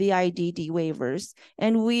for the IDD waivers.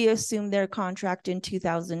 And we assumed their contract in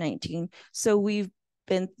 2019. So we've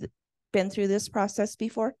been through this process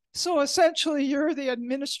before. So essentially you're the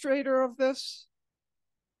administrator of this?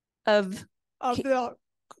 Of the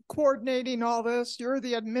coordinating all this. You're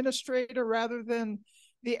the administrator rather than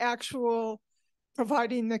the actual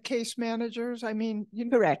providing the case managers. I mean, you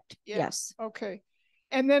know, correct. Yeah. Yes. Okay.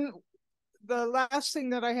 And then the last thing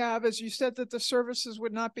that I have is you said that the services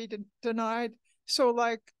would not be denied. So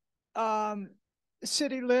like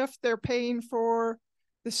city lift, they're paying for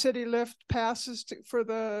the city lift passes for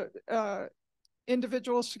the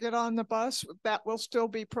individuals to get on the bus. That will still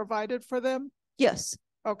be provided for them? Yes.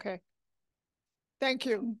 Okay. Thank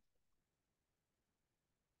you.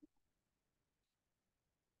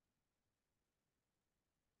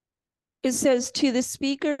 It says, to the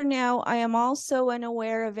speaker now, I am also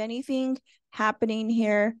unaware of anything happening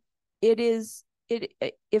here. If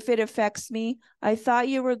it affects me, I thought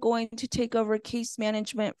you were going to take over case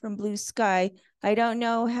management from Blue Sky. I don't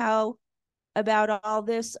know how about all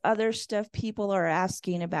this other stuff people are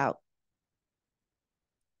asking about.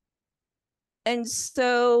 And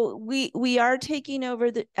so we are taking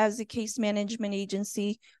over as a case management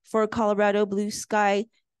agency for Colorado Blue Sky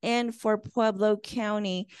and for Pueblo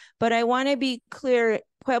County. But I want to be clear,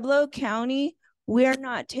 Pueblo County, we're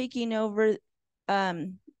not taking over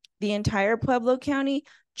the entire Pueblo County,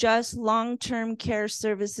 just long-term care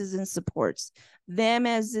services and supports, them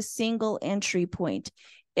as a single entry point.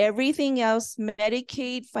 Everything else,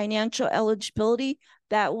 Medicaid, financial eligibility,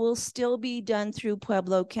 that will still be done through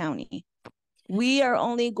Pueblo County. We are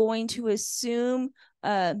only going to assume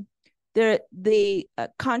the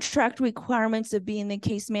contract requirements of being the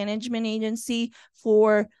case management agency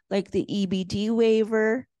for like the EBD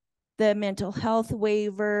waiver, the mental health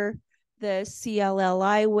waiver, the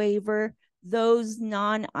CLLI waiver, those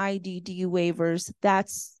non-IDD waivers.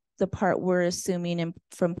 That's the part we're assuming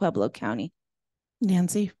from Pueblo County.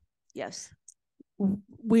 Nancy? Yes.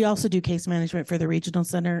 We also do case management for the regional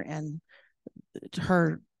center, and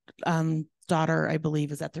her daughter, I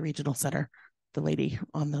believe, is at the regional center, the lady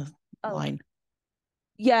on the line.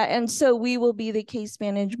 Yeah, and so we will be the case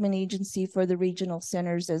management agency for the regional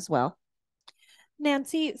centers as well.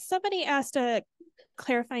 Nancy, somebody asked a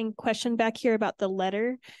clarifying question back here about the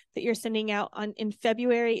letter that you're sending out in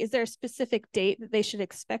February. Is there a specific date that they should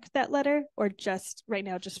expect that letter, or just right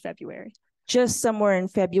now, just February? Just somewhere in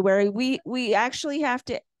February. We actually have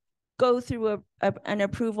to go through an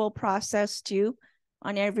approval process too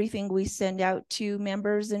on everything we send out to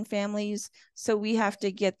members and families. So we have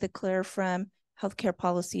to get the clear from healthcare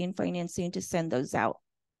policy and financing to send those out.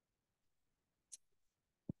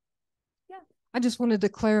 I just wanted to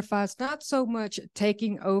clarify, it's not so much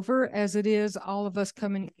taking over as it is all of us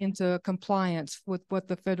coming into compliance with what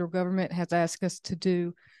the federal government has asked us to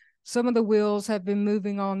do. Some of the wheels have been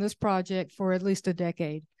moving on this project for at least a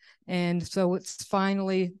decade. And so it's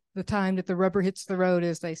finally the time that the rubber hits the road,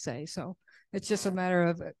 as they say. So it's just a matter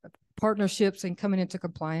of partnerships and coming into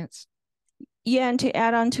compliance. Yeah, and to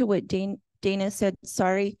add on to what Dana said,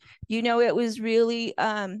 sorry, you know, it was really,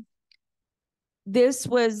 this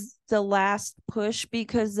was the last push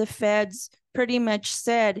because the feds pretty much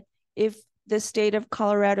said, if the state of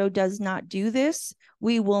Colorado does not do this,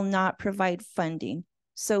 we will not provide funding.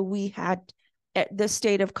 So the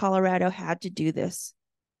state of Colorado had to do this.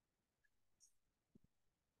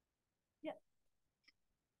 Yeah.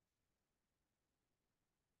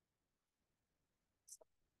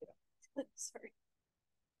 Sorry.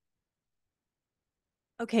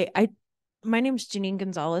 Okay, my name is Janine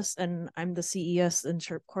Gonzalez, and I'm the CES and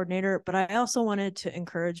CHIRP coordinator, but I also wanted to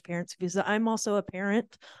encourage parents, because I'm also a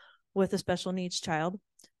parent with a special needs child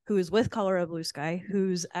who is with Colorado Blue Sky,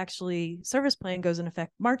 whose actually service plan goes in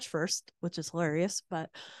effect March 1st, which is hilarious. But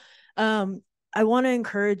I want to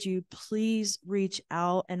encourage you, please reach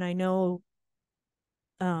out. And I know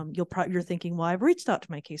you're thinking, well, I've reached out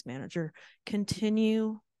to my case manager.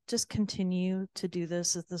 Just continue to do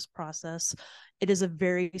this process. It is a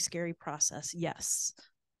very scary process, yes.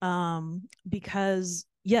 Because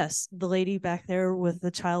yes, the lady back there with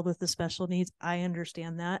the child with the special needs, I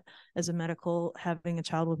understand that as having a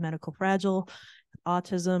child with medical fragile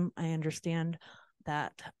autism, I understand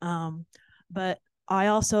that. But I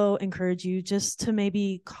also encourage you just to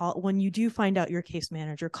maybe call, when you do find out your case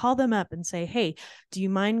manager, call them up and say, hey, do you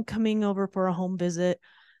mind coming over for a home visit,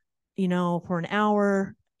 for an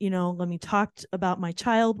hour? Let me talk about my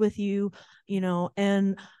child with you,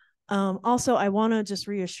 and also I want to just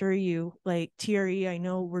reassure you, like TRE, I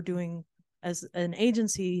know we're doing as an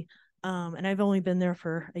agency And I've only been there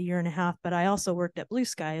for a year and a half, but I also worked at Blue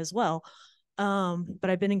Sky as well. But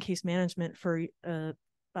I've been in case management for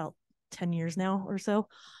about 10 years now or so.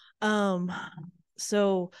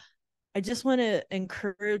 So I just want to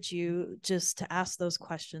encourage you just to ask those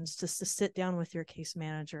questions, just to sit down with your case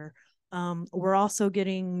manager. We're also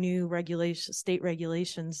getting new state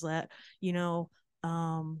regulations that,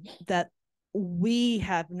 that we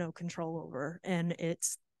have no control over, and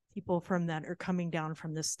it's people from that are coming down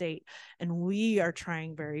from the state, and we are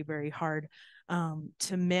trying very, very hard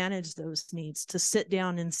to manage those needs, to sit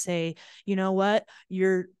down and say, you know what,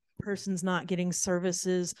 your person's not getting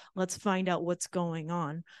services. Let's find out what's going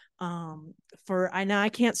on. I know I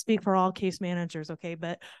can't speak for all case managers, okay,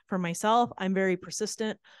 but for myself, I'm very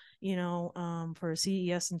persistent. For a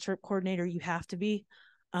CES and CHIRP coordinator, you have to be,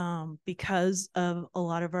 because of a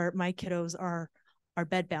lot of my kiddos are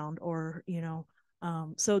bedbound, or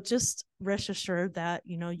so just rest assured that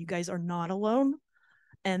you guys are not alone,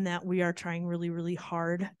 and that we are trying really, really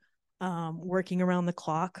hard, working around the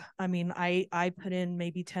clock. I mean, I put in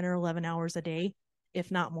maybe 10 or 11 hours a day,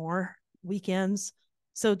 if not more, weekends.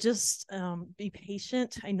 So just be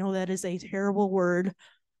patient. I know that is a terrible word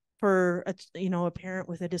for a parent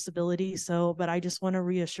with a disability. But I just want to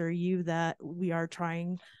reassure you that we are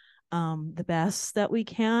trying the best that we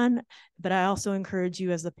can. But I also encourage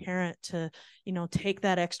you as a parent to, take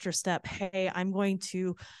that extra step. Hey, I'm going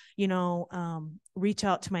to, reach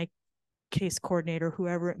out to my case coordinator,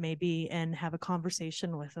 whoever it may be, and have a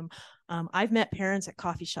conversation with them. I've met parents at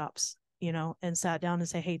coffee shops, and sat down and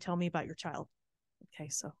say, hey, tell me about your child. Okay,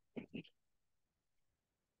 so.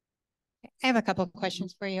 I have a couple of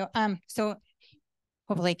questions for you. So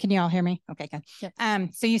hopefully, can you all hear me? Okay, good. Yeah.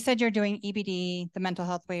 So you said you're doing EBD, the mental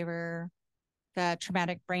health waiver, the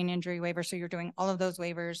traumatic brain injury waiver. So you're doing all of those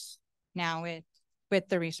waivers now with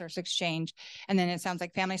the resource exchange. And then it sounds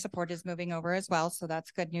like family support is moving over as well. So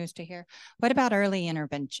that's good news to hear. What about early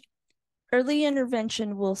intervention? Early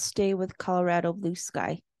intervention will stay with Colorado Blue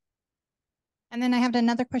Sky. And then I have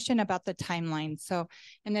another question about the timeline. So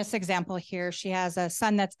in this example here, she has a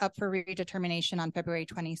son that's up for redetermination on February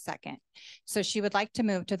 22nd. So she would like to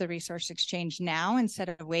move to the resource exchange now instead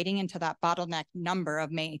of waiting until that bottleneck number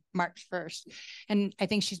of March 1st. And I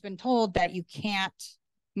think she's been told that you can't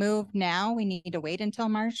move now. We need to wait until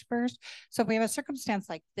March 1st. So if we have a circumstance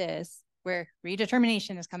like this, where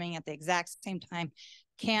redetermination is coming at the exact same time,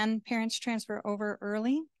 can parents transfer over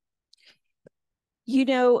early?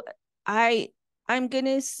 I'm going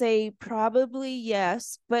to say probably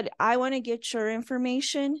yes, but I want to get your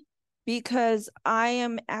information because I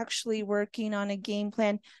am actually working on a game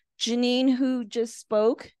plan. Janine, who just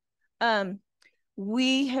spoke,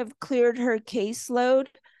 we have cleared her caseload.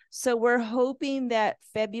 So we're hoping that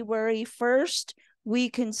February 1st, we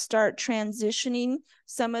can start transitioning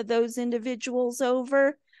some of those individuals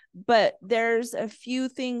over. But there's a few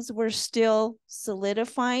things we're still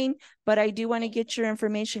solidifying, but I do want to get your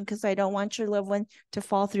information because I don't want your loved one to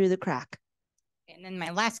fall through the crack. And then my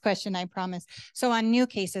last question, I promise. So on new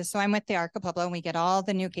cases, so I'm with the ARCA Pueblo and we get all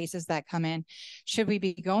the new cases that come in. Should we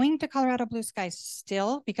be going to Colorado Blue Sky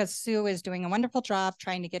still? Because Sue is doing a wonderful job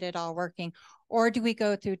trying to get it all working. Or do we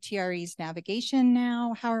go through TRE's navigation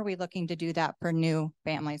now? How are we looking to do that for new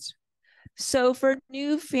families? So for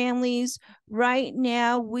new families, right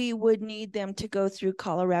now, we would need them to go through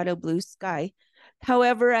Colorado Blue Sky.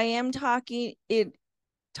 However, I am talking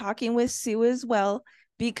with Sue as well,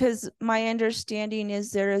 because my understanding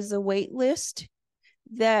is there is a wait list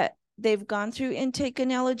that they've gone through intake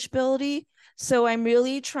and eligibility. So I'm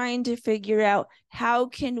really trying to figure out how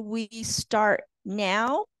can we start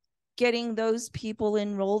now getting those people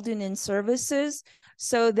enrolled in services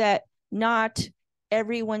so that not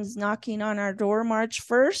everyone's knocking on our door March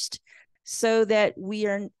 1st, so that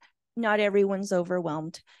not everyone's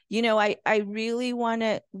overwhelmed. I really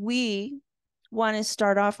we want to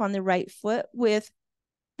start off on the right foot with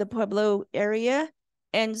the Pueblo area.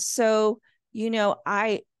 And so,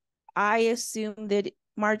 I assume that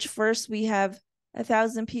March 1st, we have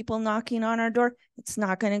 1,000 people knocking on our door. It's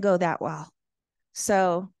not going to go that well.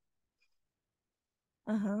 So,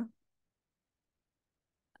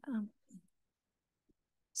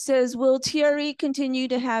 says, will TRE continue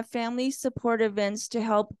to have family support events to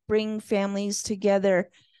help bring families together?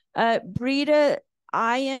 Brita,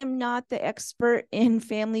 I am not the expert in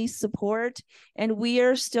family support, and we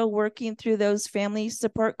are still working through those family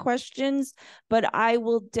support questions, but I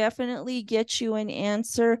will definitely get you an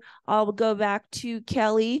answer. I'll go back to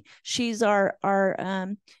Kelly. She's our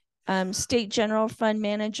state general fund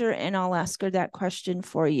manager, and I'll ask her that question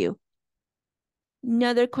for you.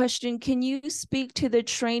 Another question, can you speak to the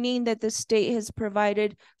training that the state has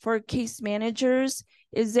provided for case managers?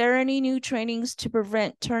 Is there any new trainings to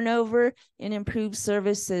prevent turnover and improve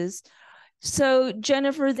services? So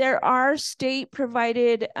Jennifer, there are state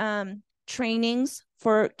provided trainings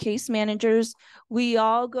for case managers. We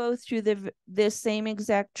all go through the same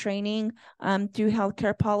exact training through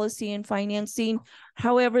healthcare policy and financing.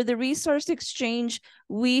 However, the Resource Exchange,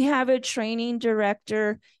 we have a training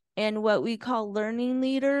director and what we call learning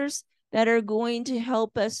leaders that are going to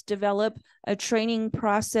help us develop a training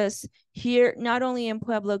process here, not only in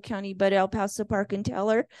Pueblo County, but El Paso Park and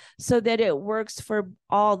Teller, so that it works for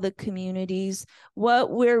all the communities.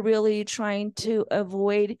 What we're really trying to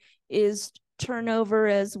avoid is turnover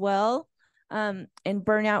as well, and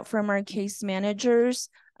burnout from our case managers,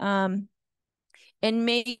 and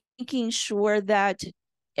making sure that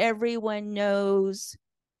everyone knows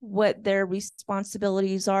what their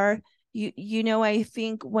responsibilities are. You know, I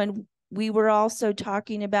think when we were also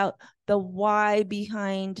talking about the why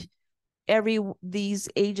behind these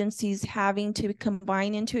agencies having to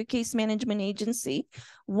combine into a case management agency,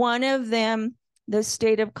 one of them, the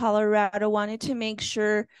state of Colorado, wanted to make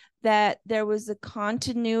sure that there was a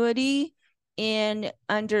continuity in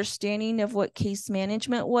understanding of what case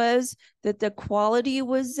management was, that the quality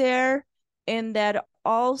was there, and that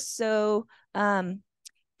also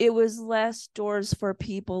it was less doors for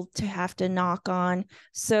people to have to knock on.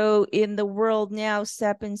 So in the world now,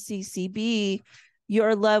 SEP and CCB,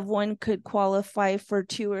 your loved one could qualify for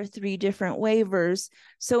 2 or 3 different waivers.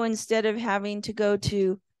 So instead of having to go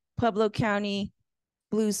to Pueblo County,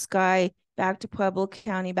 Blue Sky, back to Pueblo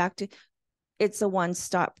County, it's a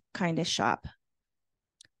one-stop kind of shop.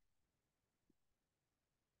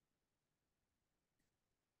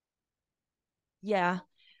 Yeah.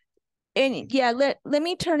 And yeah, let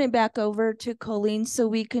me turn it back over to Colleen so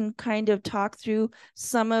we can kind of talk through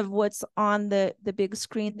some of what's on the big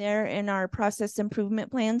screen there in our process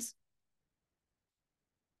improvement plans.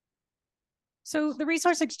 So the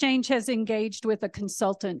Resource Exchange has engaged with a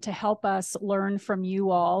consultant to help us learn from you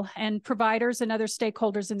all and providers and other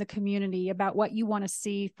stakeholders in the community about what you want to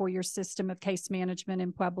see for your system of case management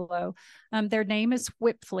in Pueblo. Their name is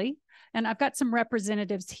Whipfly, and I've got some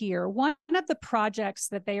representatives here. One of the projects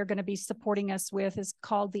that they are going to be supporting us with is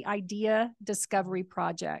called the Idea Discovery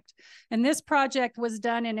Project. And this project was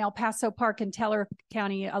done in El Paso Park and Teller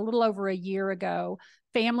County a little over a year ago.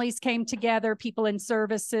 Families came together, people in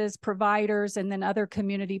services, providers, and then other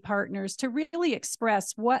community partners to really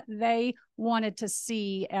express what they wanted to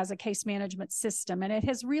see as a case management system. And it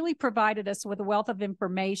has really provided us with a wealth of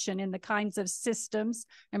information in the kinds of systems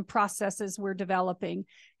and processes we're developing.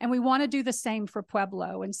 And we want to do the same for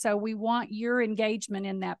Pueblo. And so we want your engagement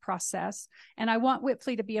in that process. And I want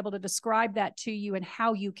Whipfly to be able to describe that to you and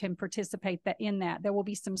how you can participate in that. There will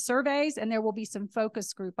be some surveys and there will be some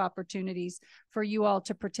focus group opportunities for you all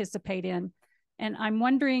to participate in. And I'm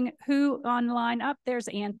wondering who online up. There's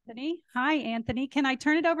Anthony. Hi, Anthony. Can I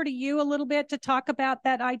turn it over to you a little bit to talk about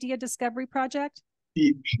that Idea Discovery Project?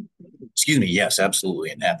 Excuse me. Yes, absolutely.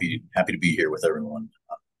 And happy to be here with everyone.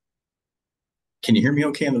 Can you hear me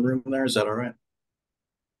okay in the room there? Is that all right?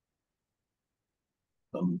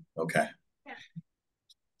 Okay.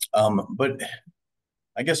 But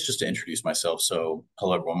I guess just to introduce myself. So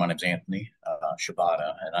hello, everyone. My name is Anthony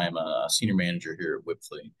Shibata, and I'm a senior manager here at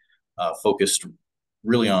Whipfly, focused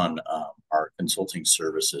really on our consulting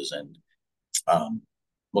services. And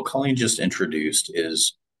what Colleen just introduced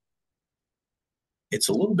is it's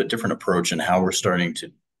a little bit different approach in how we're starting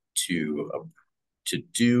to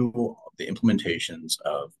do the implementations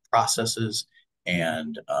of processes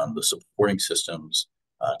and the supporting systems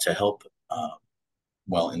to help,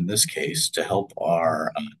 well, in this case, to help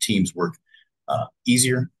our teams work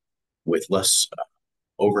easier with less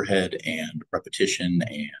overhead and repetition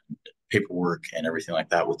and paperwork and everything like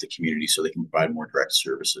that with the community so they can provide more direct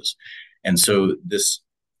services. And so this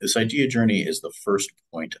idea journey is the first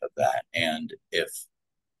point of that. And if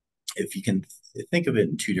you can think of it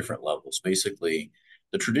in 2 different levels, basically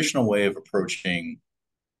the traditional way of approaching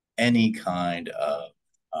any kind of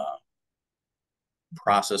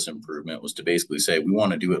process improvement was to basically say, we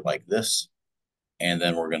want to do it like this, and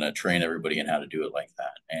then we're going to train everybody in how to do it like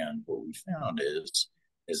that. And what we found is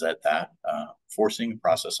that forcing a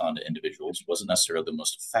process onto individuals wasn't necessarily the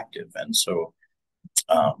most effective. And so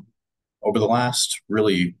over the last,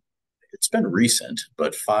 really, it's been recent,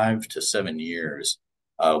 but 5 to 7 years,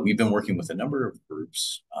 we've been working with a number of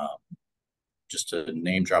groups. Just to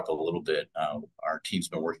name drop a little bit, our team's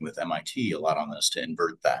been working with MIT a lot on this to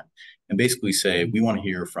invert that and basically say, we want to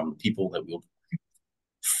hear from the people that we'll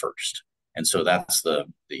first. And so that's the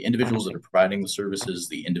individuals that are providing the services,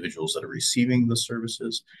 the individuals that are receiving the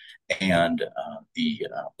services, and the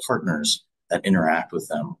partners that interact with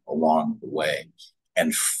them along the way.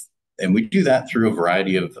 And we do that through a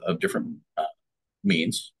variety of different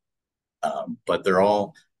means, but they're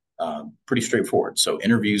all pretty straightforward. So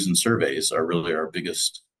interviews and surveys are really our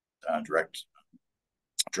biggest direct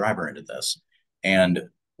driver into this. And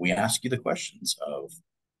we ask you the questions of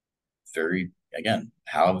again,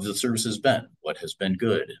 how have the services been? What has been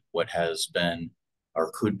good? What has been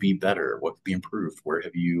or could be better? What could be improved? Where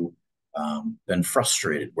have you been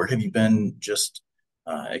frustrated? Where have you been just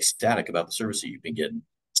ecstatic about the service that you've been getting?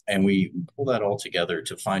 And we pull that all together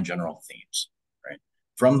to find general themes, right?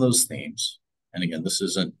 From those themes, and again, this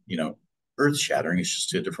isn't, earth shattering, it's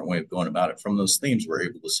just a different way of going about it. From those themes, we're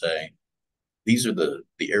able to say, these are the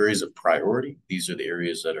areas of priority. These are the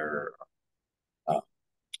areas that are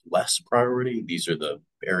less priority. These are the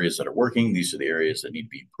areas that are working. These are the areas that need to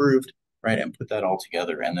be improved, right? And put that all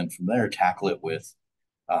together. And then from there, tackle it with,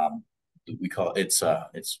 we call it, it's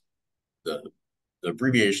the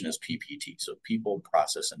abbreviation is PPT. So people,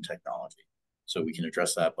 process, and technology. So we can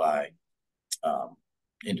address that by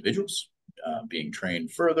individuals being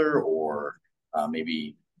trained further, or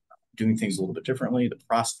maybe doing things a little bit differently. The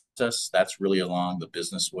process, that's really along the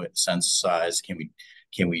business sense size. Can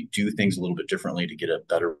we do things a little bit differently to get a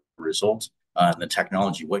better result? And the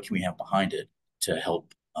technology, what can we have behind it to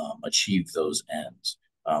help achieve those ends?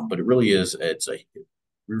 But it really is, we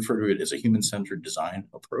refer to it as a human-centered design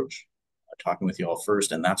approach. Talking with you all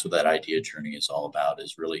first, and that's what that idea journey is all about,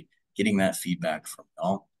 is really getting that feedback from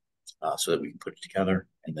y'all so that we can put it together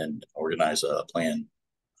and then organize a plan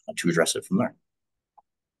to address it from there.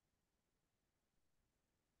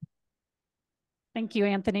 Thank you,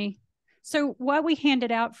 Anthony. So what we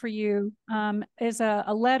handed out for you is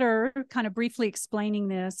a letter kind of briefly explaining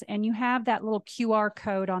this, and you have that little QR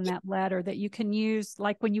code on that letter that you can use,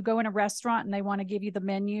 like when you go in a restaurant and they want to give you the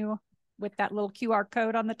menu with that little QR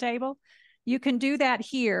code on the table. You can do that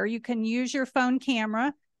here. You can use your phone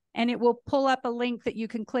camera and it will pull up a link that you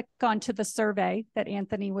can click onto the survey that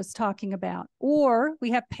Anthony was talking about. Or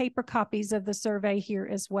we have paper copies of the survey here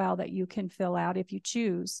as well that you can fill out if you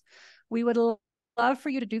choose. We would love for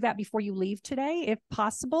you to do that before you leave today, if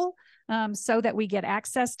possible, so that we get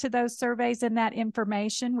access to those surveys and that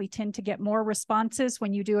information. We tend to get more responses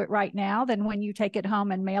when you do it right now than when you take it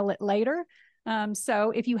home and mail it later.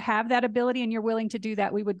 So if you have that ability and you're willing to do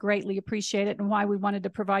that, we would greatly appreciate it, and why we wanted to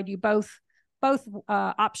provide you both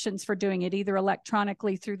options for doing it, either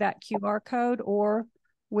electronically through that QR code or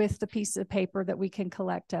with the piece of paper that we can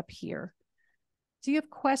collect up here. Do you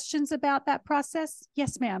have questions about that process?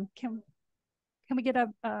 Yes, ma'am. Can we get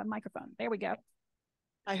a microphone? There we go.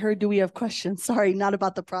 I heard, do we have questions? Sorry, not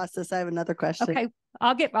about the process. I have another question. Okay,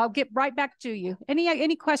 I'll get right back to you.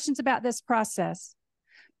 Any questions about this process?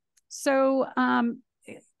 So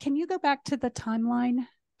can you go back to the timeline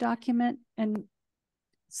document and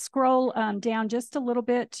scroll down just a little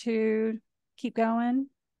bit to keep going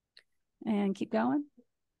and keep going?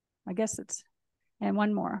 I guess and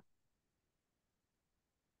one more.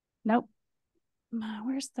 Nope.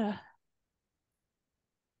 Where's the...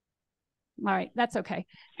 All right, that's okay.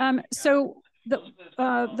 So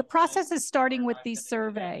the process is starting with these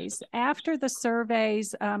surveys. After the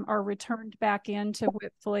surveys are returned back into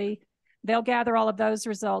Whipfly, they'll gather all of those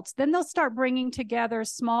results. Then they'll start bringing together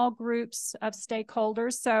small groups of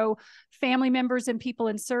stakeholders. So family members and people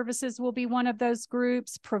in services will be one of those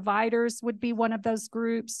groups. Providers would be one of those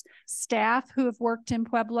groups. Staff who have worked in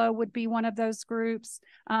Pueblo would be one of those groups.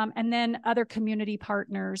 And then other community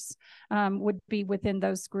partners would be within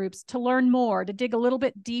those groups to learn more, to dig a little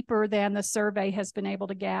bit deeper than the survey has been able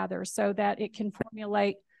to gather, so that it can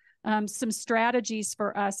formulate some strategies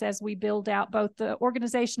for us as we build out both the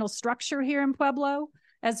organizational structure here in Pueblo,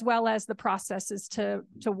 as well as the processes to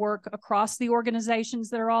work across the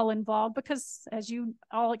organizations that are all involved. Because as you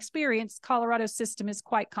all experience, Colorado's system is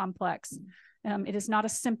quite complex. It is not a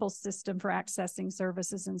simple system for accessing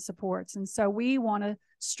services and supports. And so we want to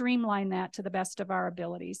streamline that to the best of our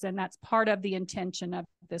abilities. And that's part of the intention of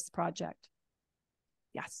this project.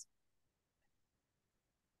 Yes.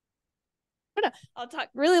 I'll talk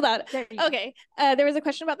really loud. Okay. There was a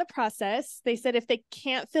question about the process. They said if they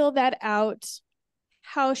can't fill that out,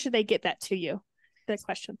 how should they get that to you? The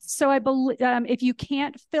questions. So I believe if you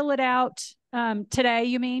can't fill it out today,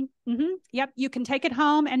 you mean? Mm-hmm. Yep. You can take it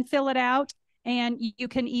home and fill it out, and you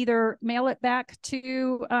can either mail it back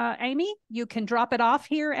to Amy. You can drop it off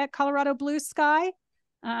here at Colorado Blue Sky.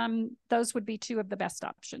 Those would be two of the best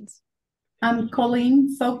options.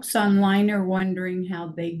 Colleen, folks online are wondering how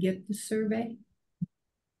they get the survey.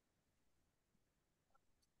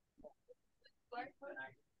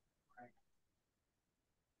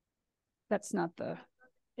 That's not the,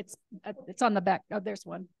 it's on the back. Oh, there's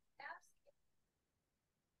one.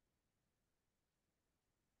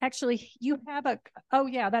 Actually, you have a, oh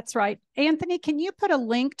yeah, that's right. Anthony, can you put a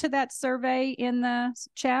link to that survey in the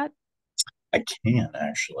chat? I can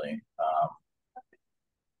actually.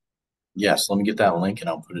 Yes, let me get that link and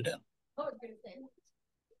I'll put it in.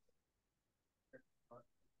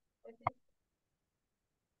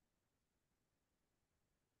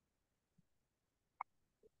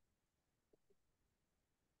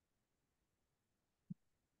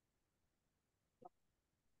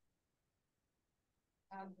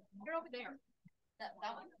 You're over there. That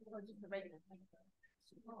one or just the regular?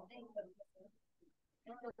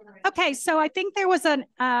 Okay, so I think there was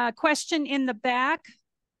a question in the back.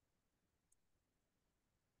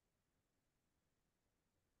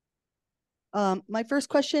 My first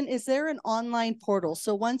question, is there an online portal?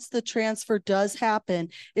 So once the transfer does happen,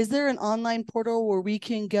 is there an online portal where we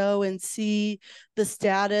can go and see the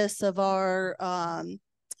status of our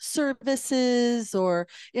services or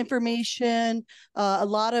information? A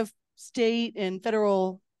lot of state and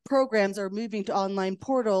federal programs are moving to online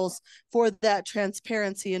portals for that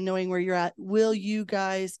transparency and knowing where you're at. Will you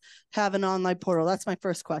guys have an online portal? That's my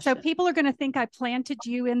first question. So people are going to think I planted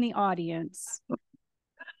you in the audience.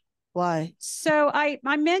 Why? So I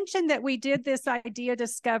mentioned that we did this idea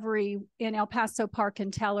discovery in El Paso Park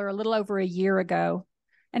and Teller a little over a year ago.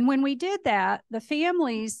 And when we did that, the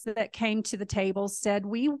families that came to the table said,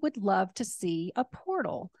 we would love to see a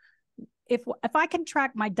portal. If I can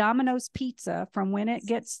track my Domino's pizza from when it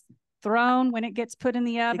gets thrown, when it gets put in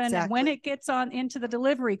the oven, and when it gets on into the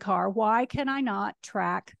delivery car, why can I not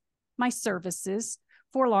track my services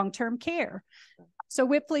for long-term care? So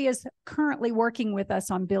Whipley is currently working with us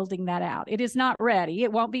on building that out. It is not ready.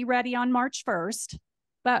 It won't be ready on March 1st,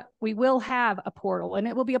 but we will have a portal, and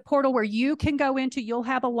it will be a portal where you can go into, you'll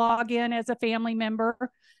have a login as a family member.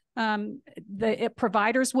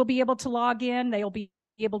 Providers will be able to log in. They'll be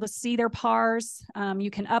able to see their PARs.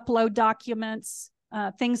 You can upload documents,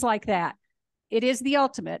 things like that. It is the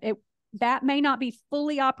ultimate. That may not be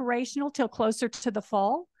fully operational till closer to the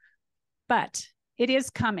fall, but it is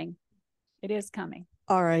coming. It is coming.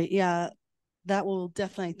 All right. Yeah, that will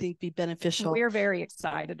definitely, I think, be beneficial. We're very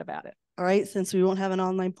excited about it. All right. Since we won't have an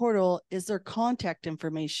online portal, is there contact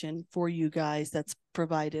information for you guys that's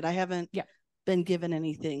provided? I haven't been given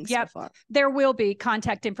anything so far. There will be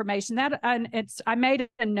contact information. I made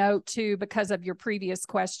a note too because of your previous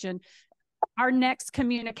question. Our next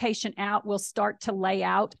communication out will start to lay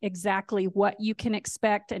out exactly what you can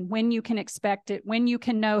expect and when you can expect it, when you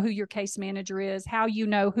can know who your case manager is, how you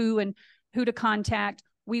know who and who to contact.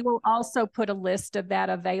 We will also put a list of that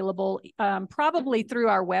available, probably through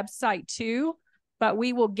our website too, but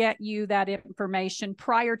we will get you that information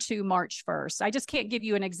prior to March 1st. I just can't give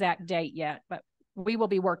you an exact date yet, but we will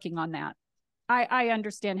be working on that. I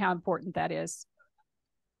understand how important that is.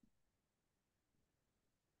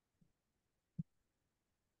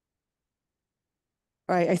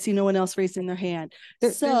 All right, I see no one else raising their hand.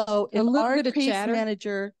 So if our case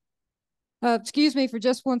manager, excuse me for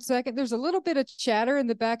just 1 second. There's a little bit of chatter in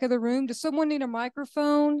the back of the room. Does someone need a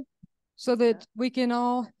microphone so that we can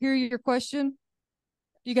all hear your question?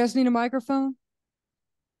 Do you guys need a microphone?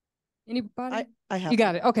 Anybody? I have. You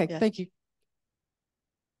got it. Okay, thank you.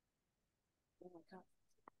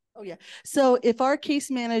 Oh yeah. So if our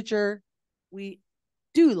case manager, we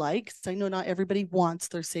do like, so I know not everybody wants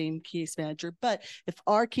their same case manager, but if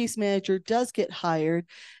our case manager does get hired,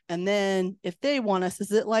 and then if they want us,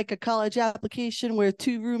 is it like a college application where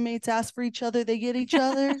two roommates ask for each other, they get each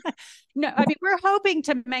other? No, I mean, we're hoping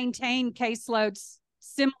to maintain caseloads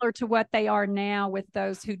similar to what they are now with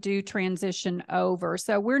those who do transition over.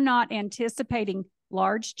 So we're not anticipating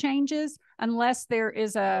large changes unless there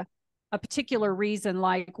is a particular reason,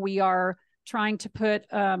 like we are trying to put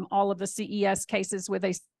all of the CES cases with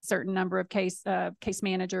a certain number of case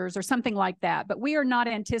managers or something like that. But we are not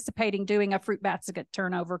anticipating doing a fruit basket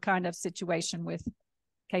turnover kind of situation with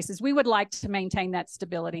cases. We would like to maintain that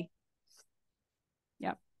stability.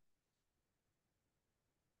 Yep.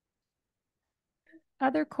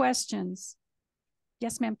 Other questions?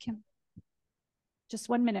 Yes, ma'am, Kim. Just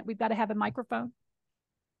 1 minute. We've got to have a microphone.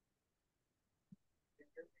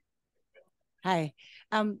 Hi.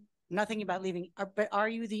 Nothing about leaving, but are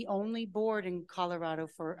you the only board in Colorado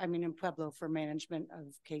in Pueblo for management of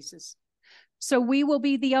cases? So we will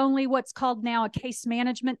be the only what's called now a case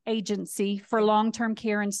management agency for long-term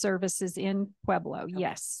care and services in Pueblo. Okay.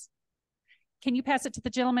 Yes. Can you pass it to the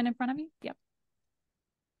gentleman in front of you? Yep.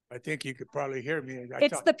 I think you could probably hear me.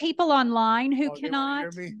 It's the people online who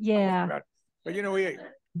cannot. Hear me? Yeah. But you know,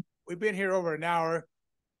 we've been here over an hour.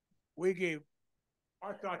 we gave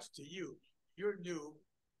our thoughts to you. You're new.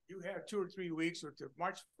 You have 2 or 3 weeks or to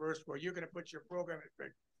March 1st where you're going to put your program in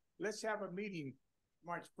effect. Let's have a meeting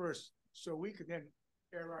March 1st so we can then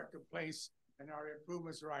air our complaints and our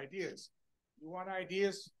improvements or ideas. You want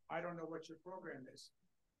ideas? I don't know what your program is.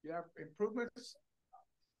 You have improvements?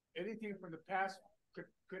 Anything from the past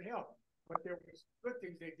could help. But there was good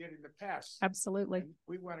things they did in the past. Absolutely.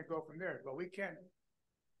 We want to go from there, but we can't.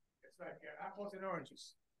 It's like apples and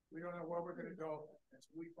oranges. We don't know where we're going to go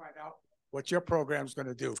until we find out what your program's going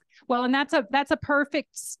to do. Well, and that's a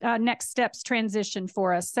perfect next steps transition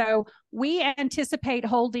for us. So we anticipate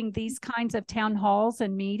holding these kinds of town halls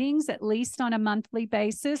and meetings at least on a monthly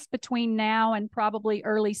basis between now and probably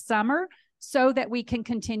early summer, so that we can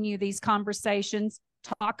continue these conversations,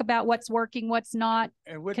 talk about what's working, what's not.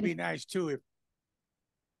 It would be nice too if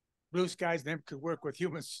Blue Skies and them could work with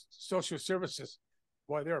Human Social Services.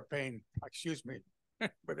 Boy, they're a pain. Excuse me,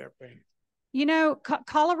 but they're a pain. You know,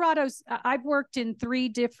 Colorado's, I've worked in 3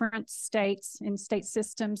 different states, in state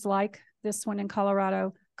systems like this one in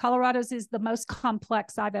Colorado. Colorado's is the most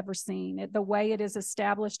complex I've ever seen, the way it is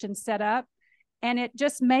established and set up. And it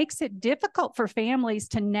just makes it difficult for families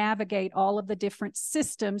to navigate all of the different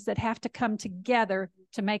systems that have to come together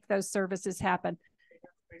to make those services happen.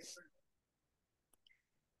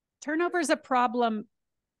 Turnover is a problem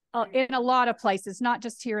in a lot of places, not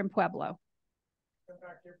just here in Pueblo.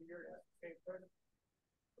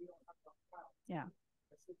 Yeah.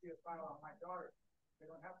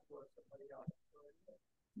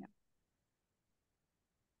 Yeah.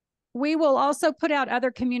 We will also put out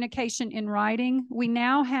other communication in writing. We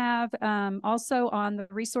now have also on the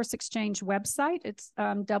Resource Exchange website, it's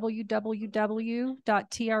www.tre.org.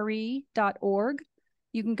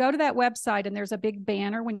 You can go to that website and there's a big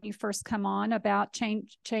banner when you first come on about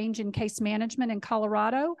change in case management in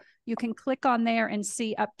Colorado. You can click on there and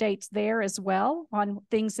see updates there as well on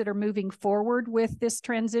things that are moving forward with this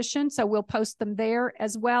transition. So we'll post them there,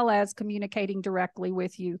 as well as communicating directly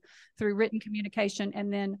with you through written communication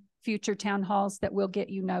and then future town halls that we'll get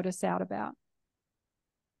you notice out about.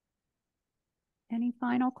 Any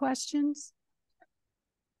final questions?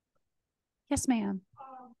 Yes, ma'am.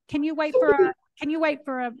 Can you wait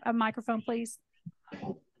for a microphone, please?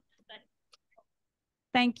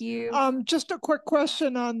 Thank you. Just a quick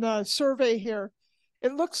question on the survey here.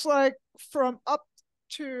 It looks like from up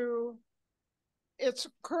to, it's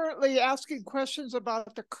currently asking questions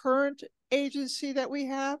about the current agency that we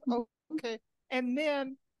have. Okay. And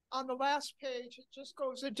then on the last page, it just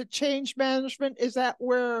goes into change management. Is that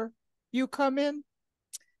where you come in?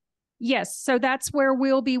 Yes, so that's where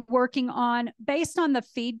we'll be working on, based on the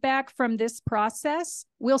feedback from this process,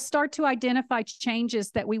 we'll start to identify changes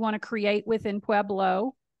that we want to create within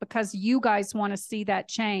Pueblo, because you guys want to see that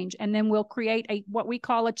change. And then we'll create what we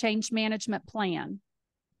call a change management plan.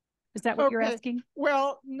 Is that what you're asking?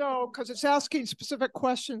 Well, no, because it's asking specific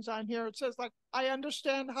questions on here. It says, like, I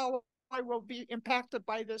understand how I will be impacted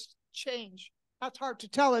by this change. That's hard to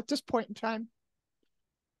tell at this point in time.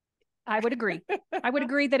 I would agree. I would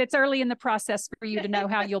agree that it's early in the process for you to know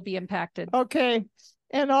how you'll be impacted. Okay.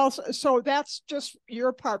 And also, so that's just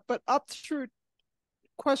your part, but up through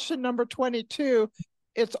question number 22,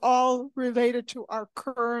 it's all related to our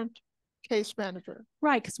current case manager.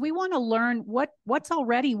 Right, because we want to learn what's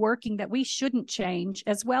already working that we shouldn't change,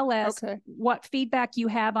 as well as what feedback you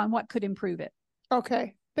have on what could improve it.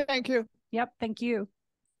 Okay, thank you. Yep, thank you.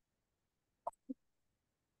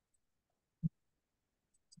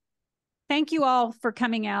 Thank you all for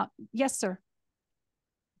coming out. Yes, sir.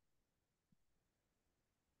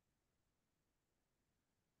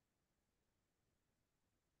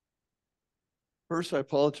 First, I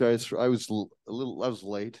apologize. I was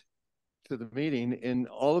late to the meeting, and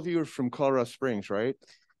all of you are from Colorado Springs, right?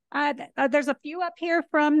 There's a few up here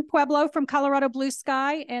from Pueblo, from Colorado Blue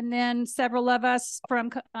Sky, and then several of us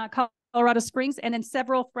from Colorado Springs, and then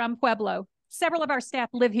several from Pueblo. Several of our staff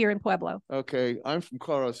live here in Pueblo. Okay, I'm from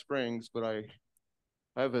Colorado Springs, but I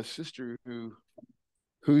have a sister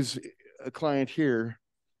who's a client here,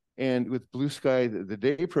 and with Blue Sky, the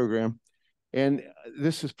day program. And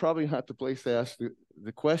this is probably not the place to ask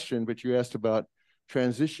the question, but you asked about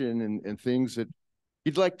transition and things that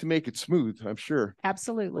you'd like to make it smooth, I'm sure.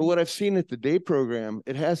 Absolutely. But what I've seen at the day program,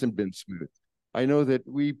 it hasn't been smooth. I know that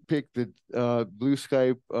we picked the Blue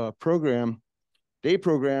Sky day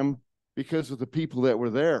program because of the people that were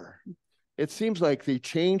there. It seems like they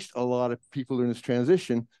changed a lot of people in this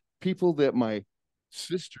transition, people that my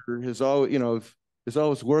sister has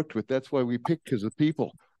always worked with. That's why we picked, because of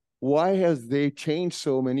people. Why has they changed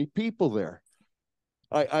so many people there?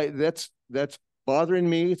 That's bothering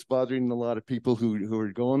me. It's bothering a lot of people who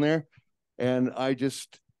are going there. And I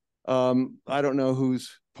just, I don't know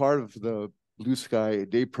who's part of the Blue Sky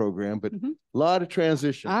Day program, but a lot of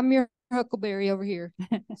transition. I'm your huckleberry over here.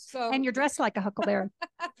 So, and you're dressed like a huckleberry.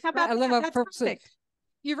 How about I love that? my That's purpose. perfect.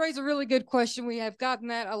 You raise a really good question. We have gotten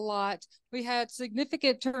that a lot. We had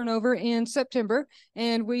significant turnover in September,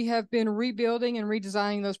 and we have been rebuilding and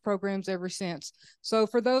redesigning those programs ever since. So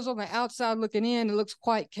for those on the outside looking in, it looks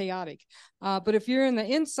quite chaotic. But if you're in the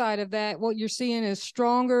inside of that, what you're seeing is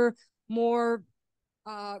stronger, more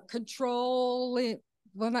control,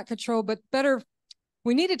 well, not control, but better.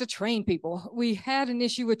 We needed to train people. We had an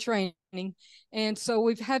issue with training. And so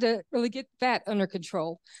we've had to really get that under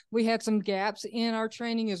control. We had some gaps in our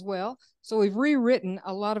training as well. So we've rewritten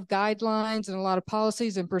a lot of guidelines and a lot of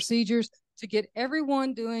policies and procedures to get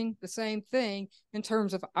everyone doing the same thing in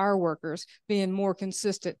terms of our workers being more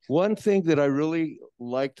consistent. One thing that I really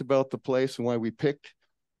liked about the place and why we picked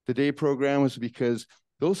the day program was because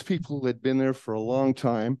those people had been there for a long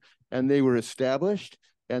time and they were established.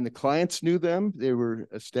 And the clients knew them. They were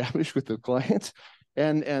established with the clients,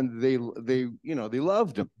 and they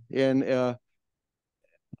loved them. And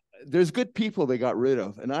there's good people they got rid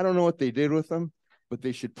of, and I don't know what they did with them, but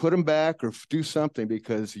they should put them back or do something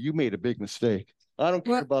because you made a big mistake. I don't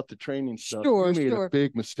care about the training stuff. You made a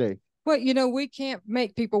big mistake. Well, we can't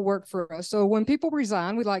make people work for us. So when people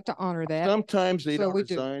resign, we like to honor that. Sometimes they don't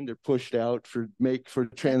resign; they're pushed out for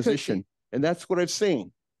transition, and that's what I've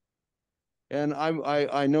seen. And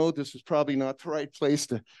I know this is probably not the right place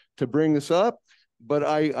to bring this up, but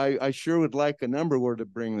I sure would like a number where to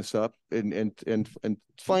bring this up and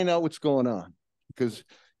find out what's going on, because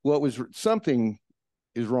something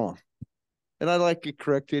is wrong, and I'd like it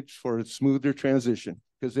corrected for a smoother transition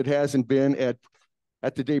because it hasn't been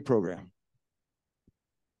at the day program.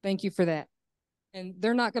 Thank you for that. And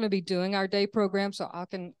they're not going to be doing our day program, so I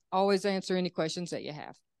can always answer any questions that you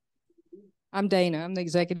have. I'm Dana. I'm the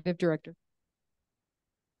executive director.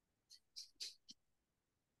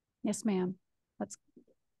 Yes, ma'am.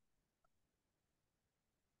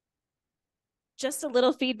 Just a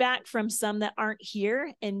little feedback from some that aren't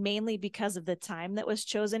here, and mainly because of the time that was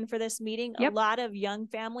chosen for this meeting. Yep. A lot of young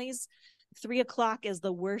families, 3 o'clock is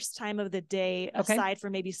the worst time of the day, aside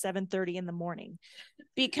from maybe 7:30 in the morning.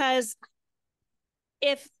 Because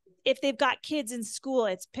if they've got kids in school,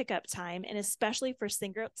 it's pickup time. And especially for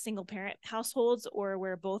single parent households or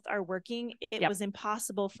where both are working, it was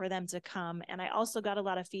impossible for them to come. And I also got a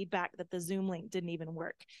lot of feedback that the Zoom link didn't even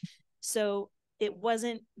work. So it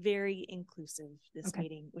wasn't very inclusive, this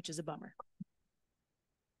meeting, which is a bummer.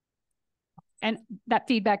 And that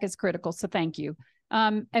feedback is critical. So thank you.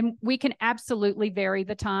 And we can absolutely vary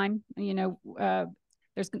the time.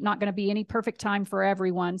 There's not going to be any perfect time for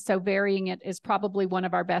everyone. So varying it is probably one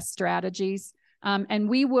of our best strategies. And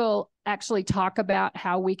we will actually talk about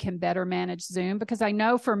how we can better manage Zoom, because I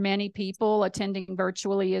know for many people attending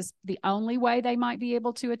virtually is the only way they might be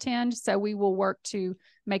able to attend. So we will work to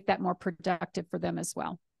make that more productive for them as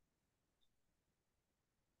well.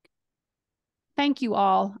 Thank you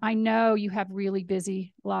all. I know you have really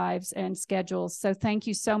busy lives and schedules. So thank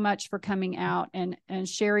you so much for coming out and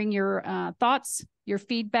sharing your thoughts, your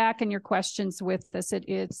feedback, and your questions with us.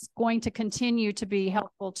 It's going to continue to be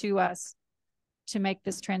helpful to us to make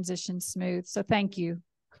this transition smooth. So thank you.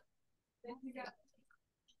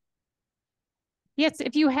 Yes,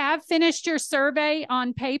 if you have finished your survey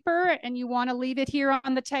on paper and you want to leave it here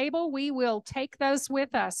on the table, we will take those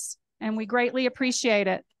with us, and we greatly appreciate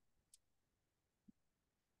it.